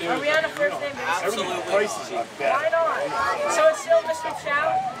nice up there? Are we on a first name basis? Everything prices are bad. Why not? So it's still Mr. Chow?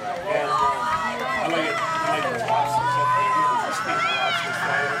 And I like the lobsters up there. Steam lobsters,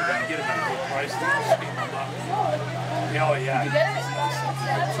 get them at a good price. Steam them up. Oh yeah. You get it?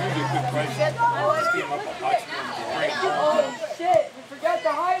 It's really good price. Steam up a hot spring. Oh shit, you forgot the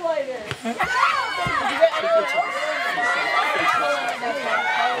highlighter. Did you get anyone else?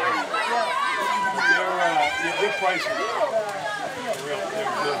 They're good prices. They're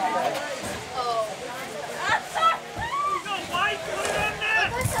good.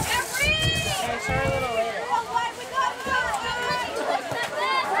 Sorry, a little later.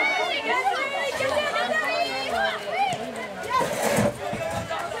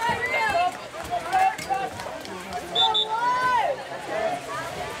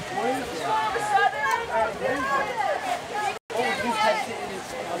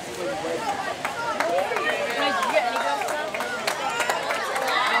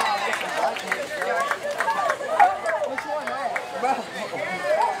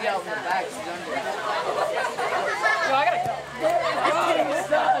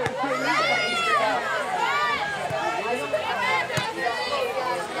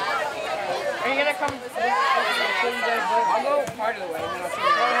 I'll go part of the way, and then I'll show you.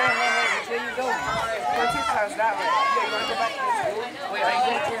 Which way you go? Go 2 cars that way. Yeah, you want to go back to the school? Wait, are you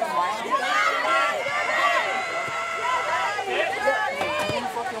going towards the mine?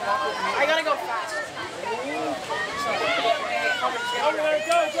 I gotta go fast.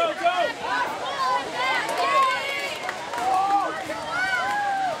 Go!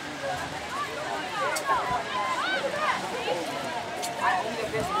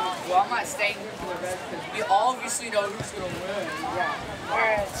 Well, I'm not staying here for the rest because we obviously know who's going to win. Yeah.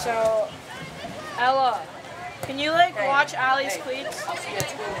 Alright, so Ella, can you like watch Allie's cleats? I'll see you at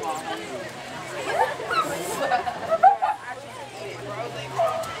school, Mom.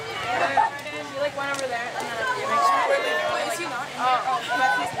 She like went over there and then is he not in there? He's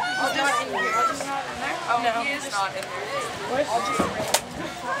not in here. I'll just not in there? Oh, No. he is not in there. Where's I'll just...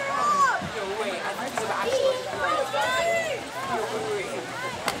 Yo, wait, I think he's actually... Yo, wait.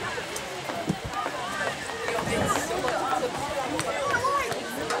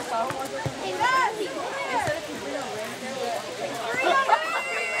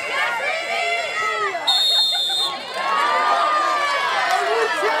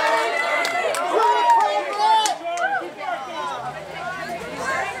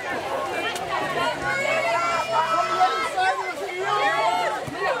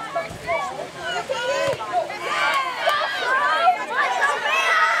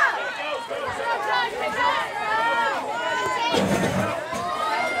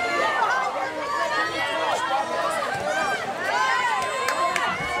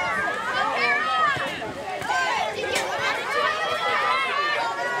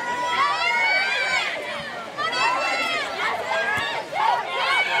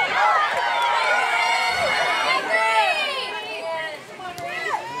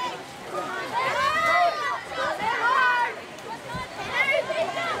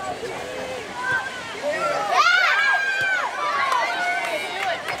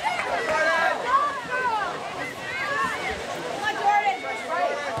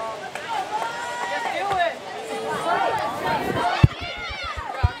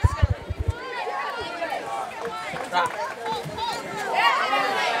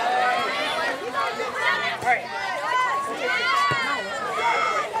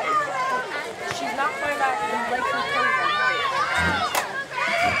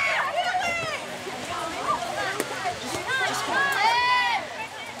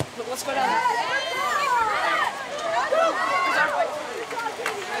 Let's go down there.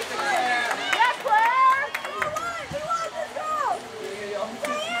 Yes, Claire!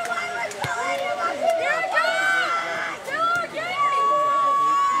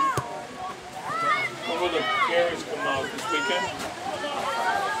 When will the Bears come out this weekend?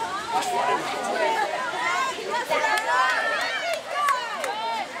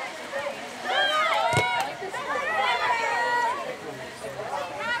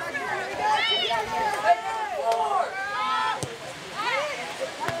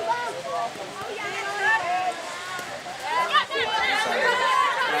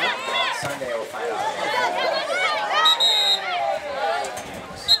 Sunday we'll find out.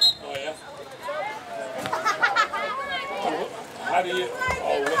 Oh yeah. How do you?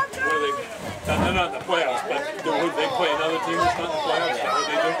 Oh, what do they? They're not in the playoffs, but would they play another team that's not in the playoffs? Is that what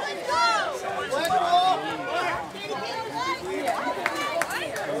they do?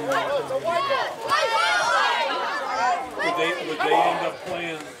 Would they end up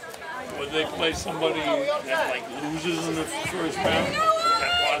playing? Would they play somebody that like loses in the first round? Is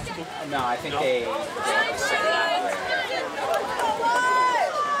that possible? No, I think they have to set it up.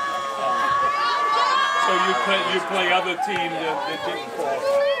 So you play other teams that didn't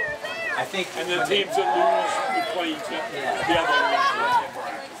qualify. I think. And the teams that lose, you play each other. The other ones.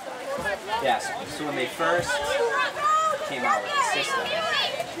 Yes. So when they first came out with the system,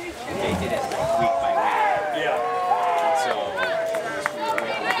 they did it like week by week. Yeah. And so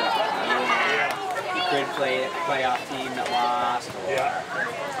you could play a playoff team that lost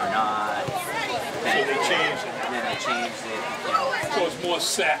or not. So they changed it. And then they changed it. You know. So it's more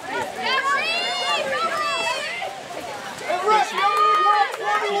set.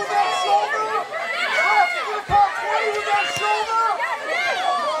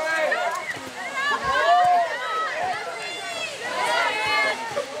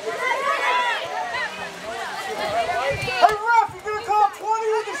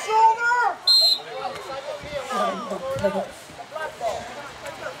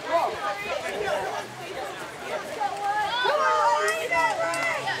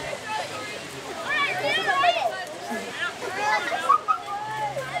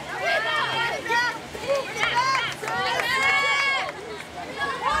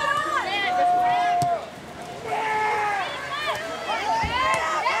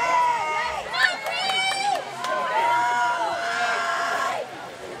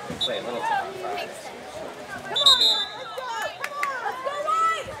 Play a little time.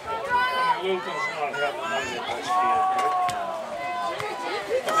 Littleton's not having money this year, right?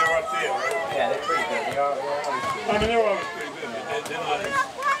 But they're up there, right? Yeah, they're pretty good. They are. I mean, they're always pretty good, but they're not as...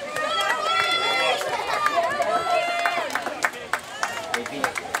 They beat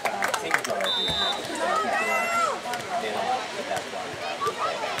Tinkerbell every year. They don't get that far.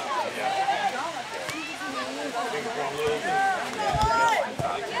 Tinkerbell, Littleton.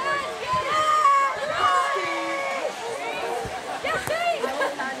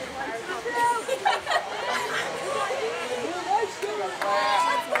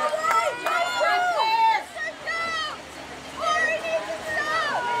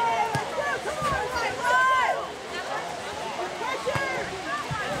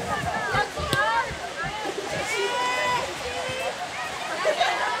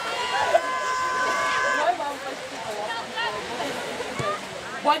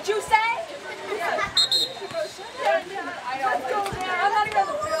 What'd you say? I'm not even on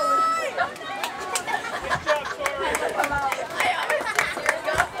the field.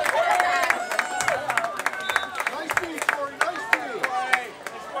 Nice team, Corey. Nice team.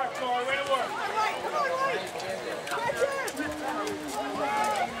 Nice work, Corey. Way to work.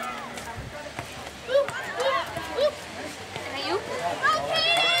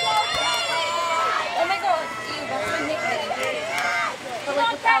 Oh my god, you got my nickname. But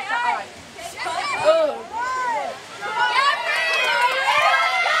like without the I.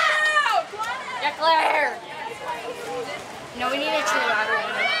 Yeah, Claire! No, we need a true louder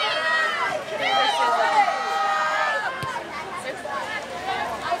one.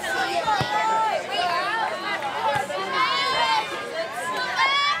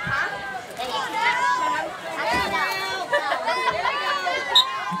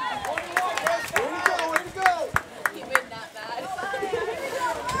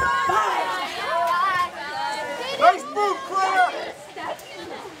 Nice move, Claire!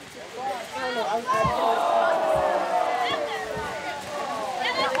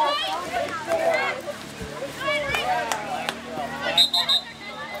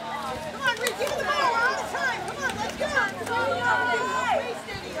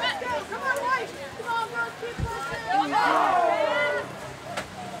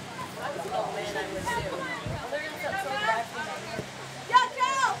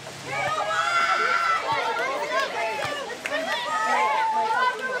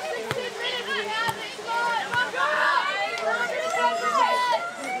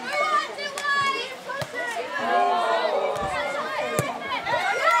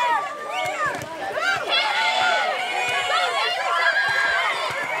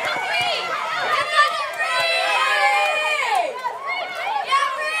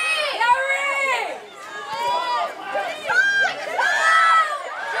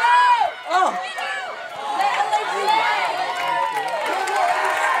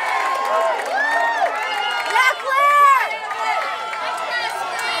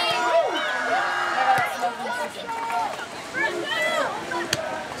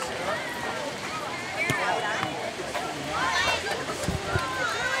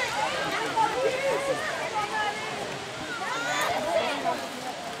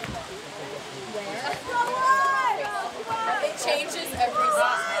 changes every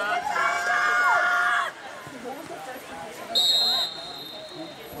season.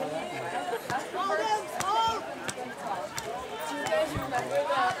 Do you guys remember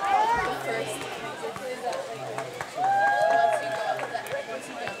the first musically that once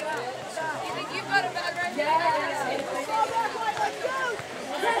you got that? You think you've got a bad right? Yeah.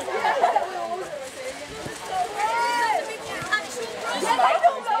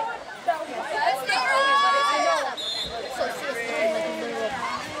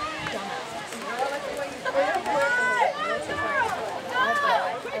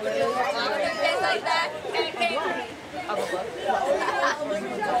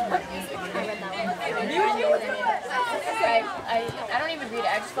 I don't even read it.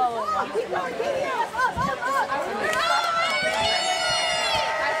 I just follow along with the mom.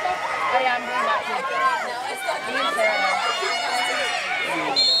 Oh yeah, I'm doing that too. Me and Sarah now.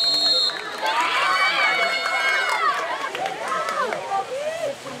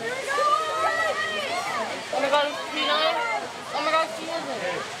 Oh my god, it's P9? Oh my god, she isn't.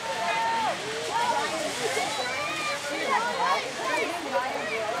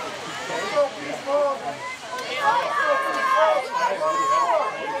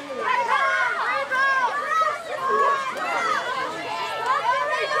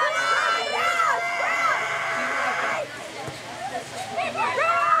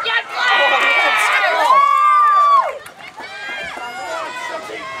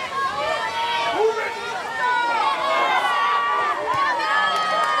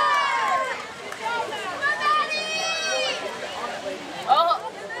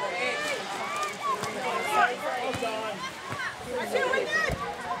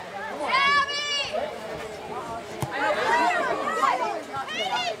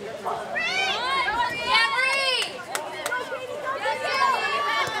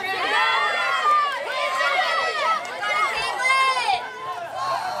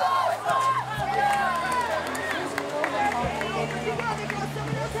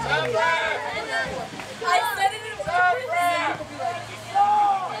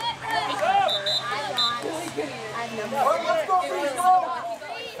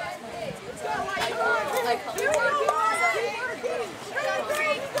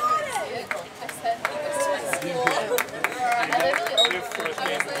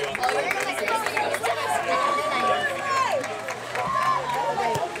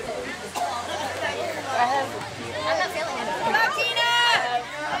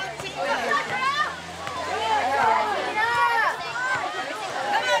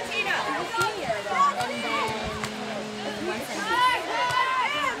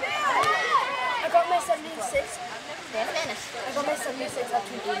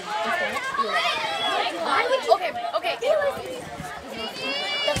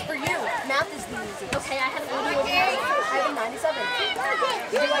 That's for you. Math is the easiest. Okay, I have 80 over here. I have a 97.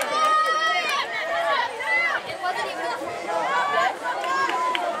 Do you like that? It wasn't even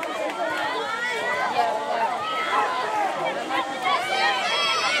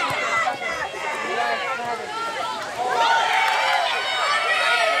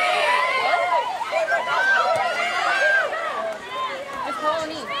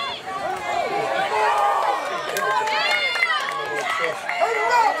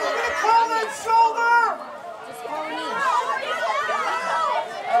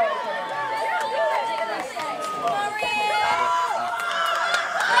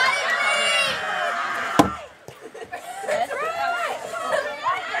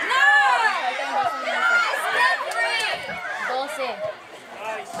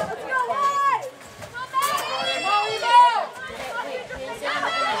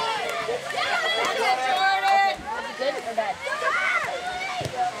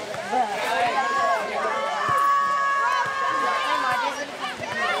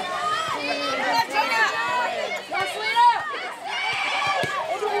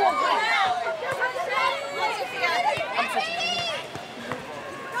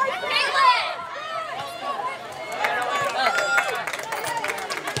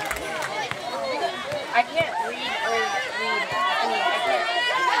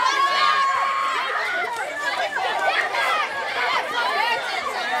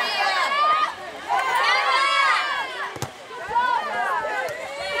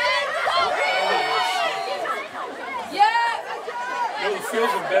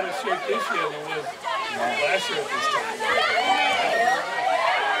Field's in better shape this year than it was last year at this time.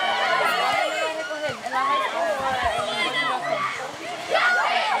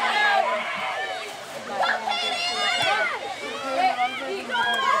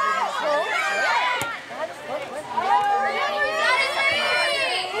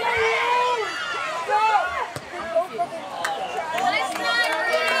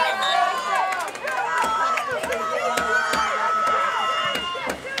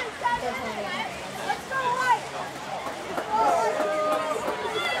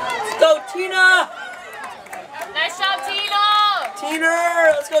 Tina! Nice job, Tina!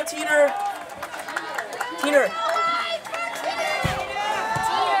 Teener! Let's go, Teener! Teener!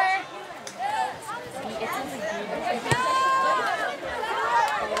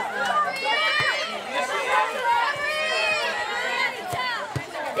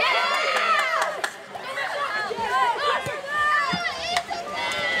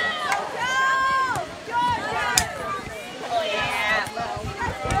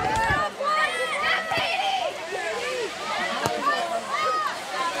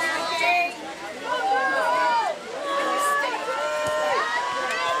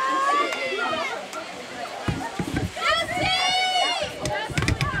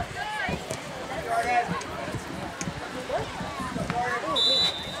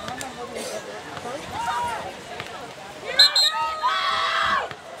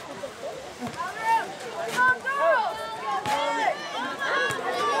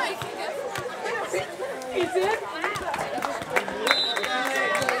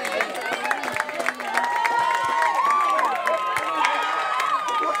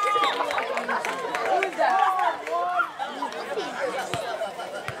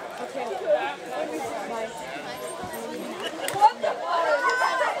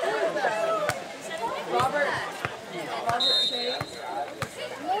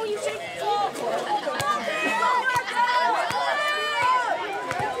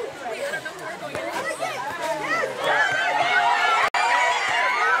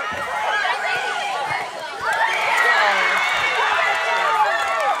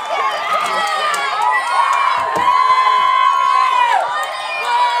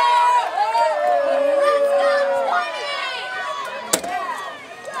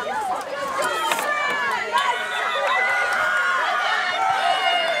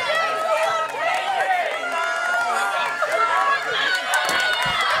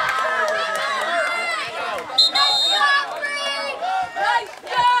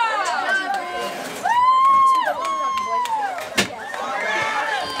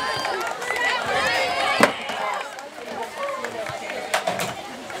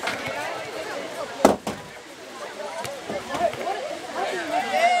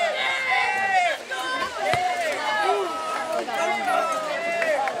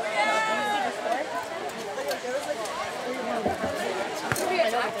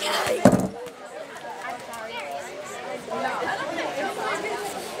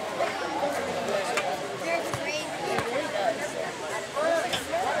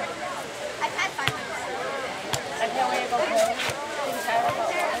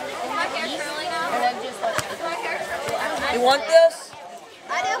 You want this?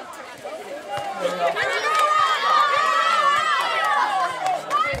 I do.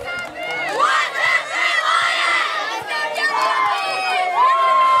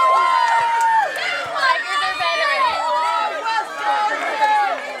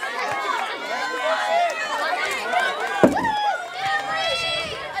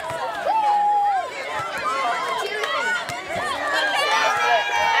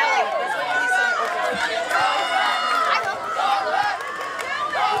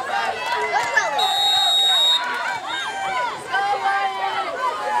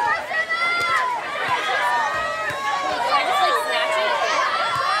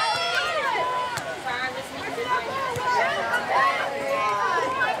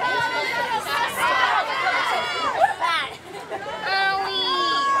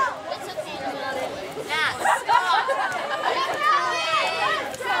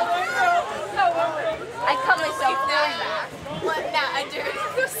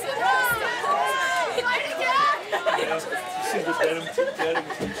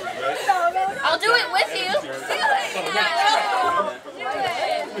 I'll do it with you. Do it.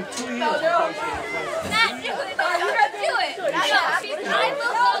 Matt, do it. Do it. I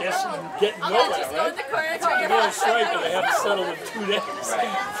will. Yes, getting nowhere, right? You know, a strike and they have to settle in 2 days.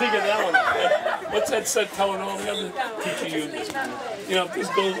 Figure that one out. What's that set telling all the other teacher unions? You know, if this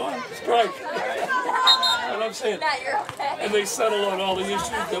goes on, strike. You know what I'm saying? And they settle on all the issues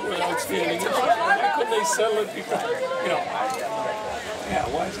that were outstanding issues. Why couldn't they settle it because, you know, yeah,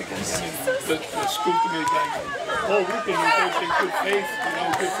 why is it getting the school committee guy? Oh, we can engage in good faith, you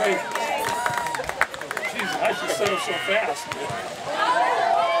know, good faith. Jeez, I should settle so fast. 2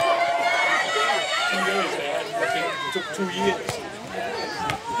 days they had, it took 2 years.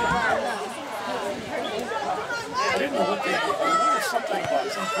 I didn't know what they did. There was something about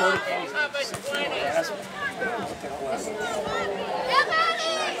some protocols that sexual harassment.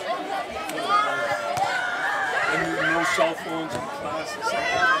 And no cell phones in class or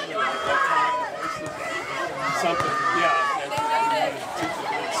something. Something, yeah.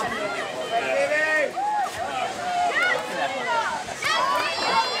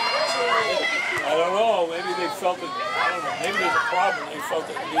 felt that, I don't know, maybe there's a problem. They felt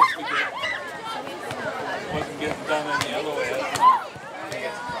that it needs to get, wasn't getting done any other way.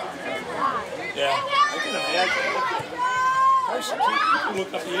 Yeah, I can imagine. You can look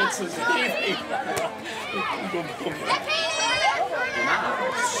up the answers and anything. Boom, boom.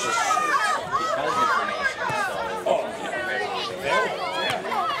 Oh, yeah.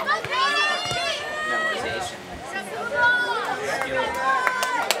 Memorization.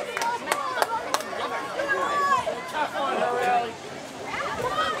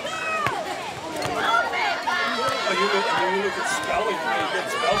 Oh, you look at spelling, you get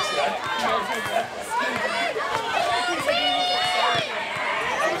spell check.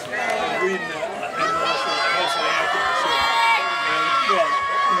 I was reading House of Accuracy, and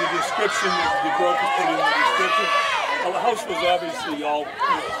in the description, the broker put in the description, well, the house was obviously all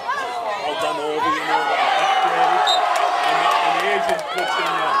done over, upgraded, and the agent puts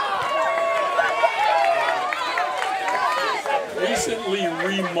in recently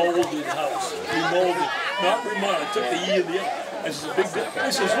remolded house. Remolded, not remodeled. It took the E and the L. This is a big difference. I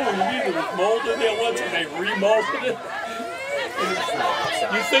says, oh, you mean it was molded there once and they remolded it?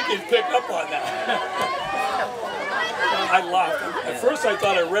 You think you'd pick up on that. I laughed. At first I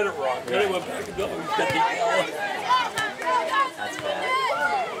thought I read it wrong. Then I went back and looked, he's got the L. That's bad.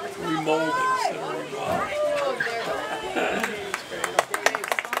 Remolded instead of remodeled.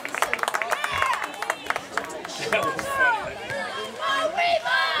 That was funny.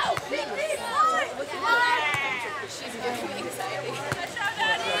 She's giving me anxiety.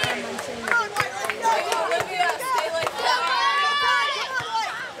 Olivia, stay like that.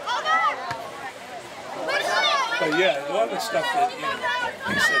 But yeah, a lot of stuff that,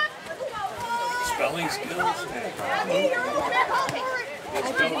 like I said, spelling skills.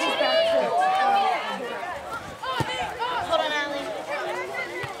 Hold on, Allie.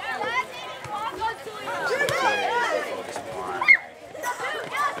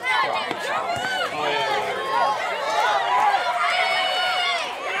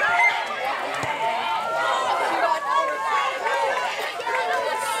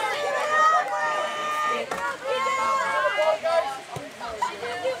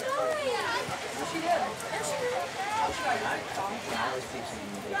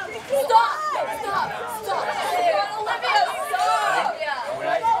 Stop! Olivia, stop! When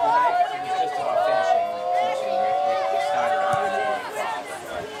it was just about finishing teaching, it started being more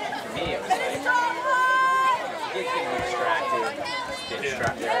involved. For me, it was like, you get distracted, get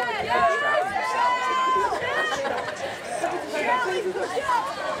distracted yourselves, and not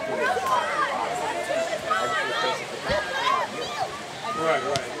Right.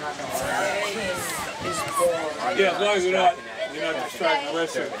 Yeah, as long as you're not distracting the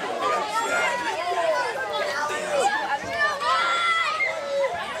rest of it.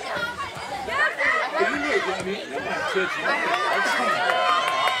 But you know, I mean, my kids,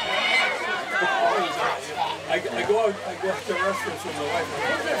 I go out to restaurants with my wife.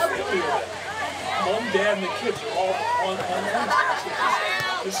 Mom, Dad, and the kids are all on lunch.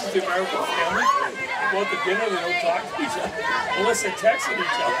 This is the American family. They go out to dinner, they don't talk to each other unless they're texting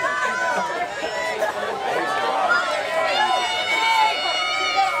each other.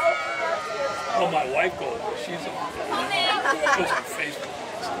 Oh, my wife goes. She's on Facebook.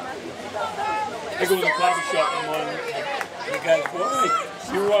 I go to the coffee shop and the guys go, hey,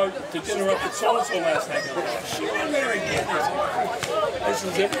 you were out to dinner up at so-and-so last night. I go, she went there again. I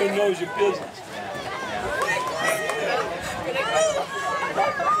says, everyone knows your business.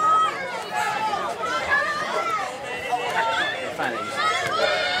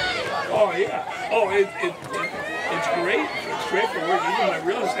 Oh, yeah. Oh, it's great. It's great for work. Even my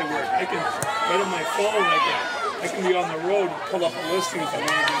real estate work. I can, right on my phone, I can be on the road and pull up a listing if I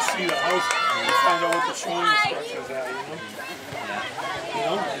want to see the house and find out what the showing instructions are,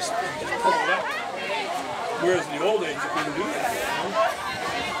 just pull it up. Whereas in the old days, you couldn't do that,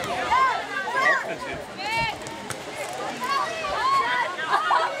 That's it.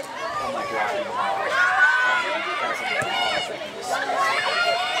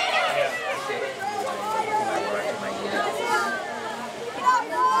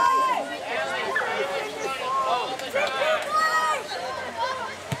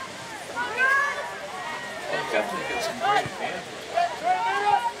 Definitely get some great advantages.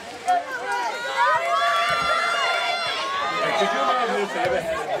 Could you imagine if they ever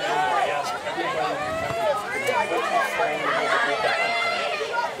had a day where I asked everybody what's your phone and what would be that?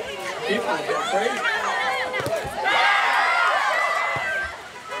 People would get crazy.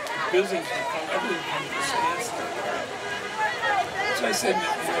 Business would come, everything comes to a standstill. So I said,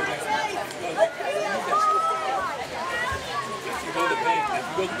 if you to go to the bank. And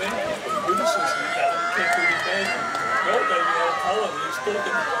if you go to the bank, you do the system down. You can't do the bank. No, they will tell them you still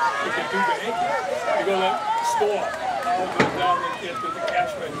can do banking. You go to the store, you go down and get to the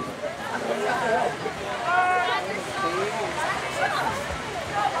cash register.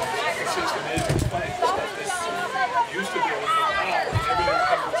 The system is explained. Stuff that used to be able to do now, everything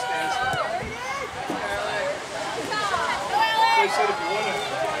comes to a standstill. They said if you want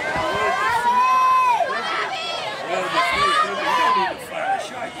to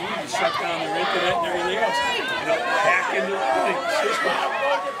you need to shut down your internet and everything else. You know, hack into the system.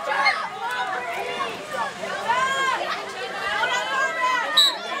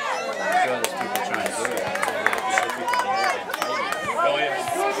 I'm sure there's people trying to do it. Oh,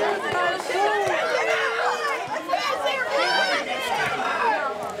 yeah.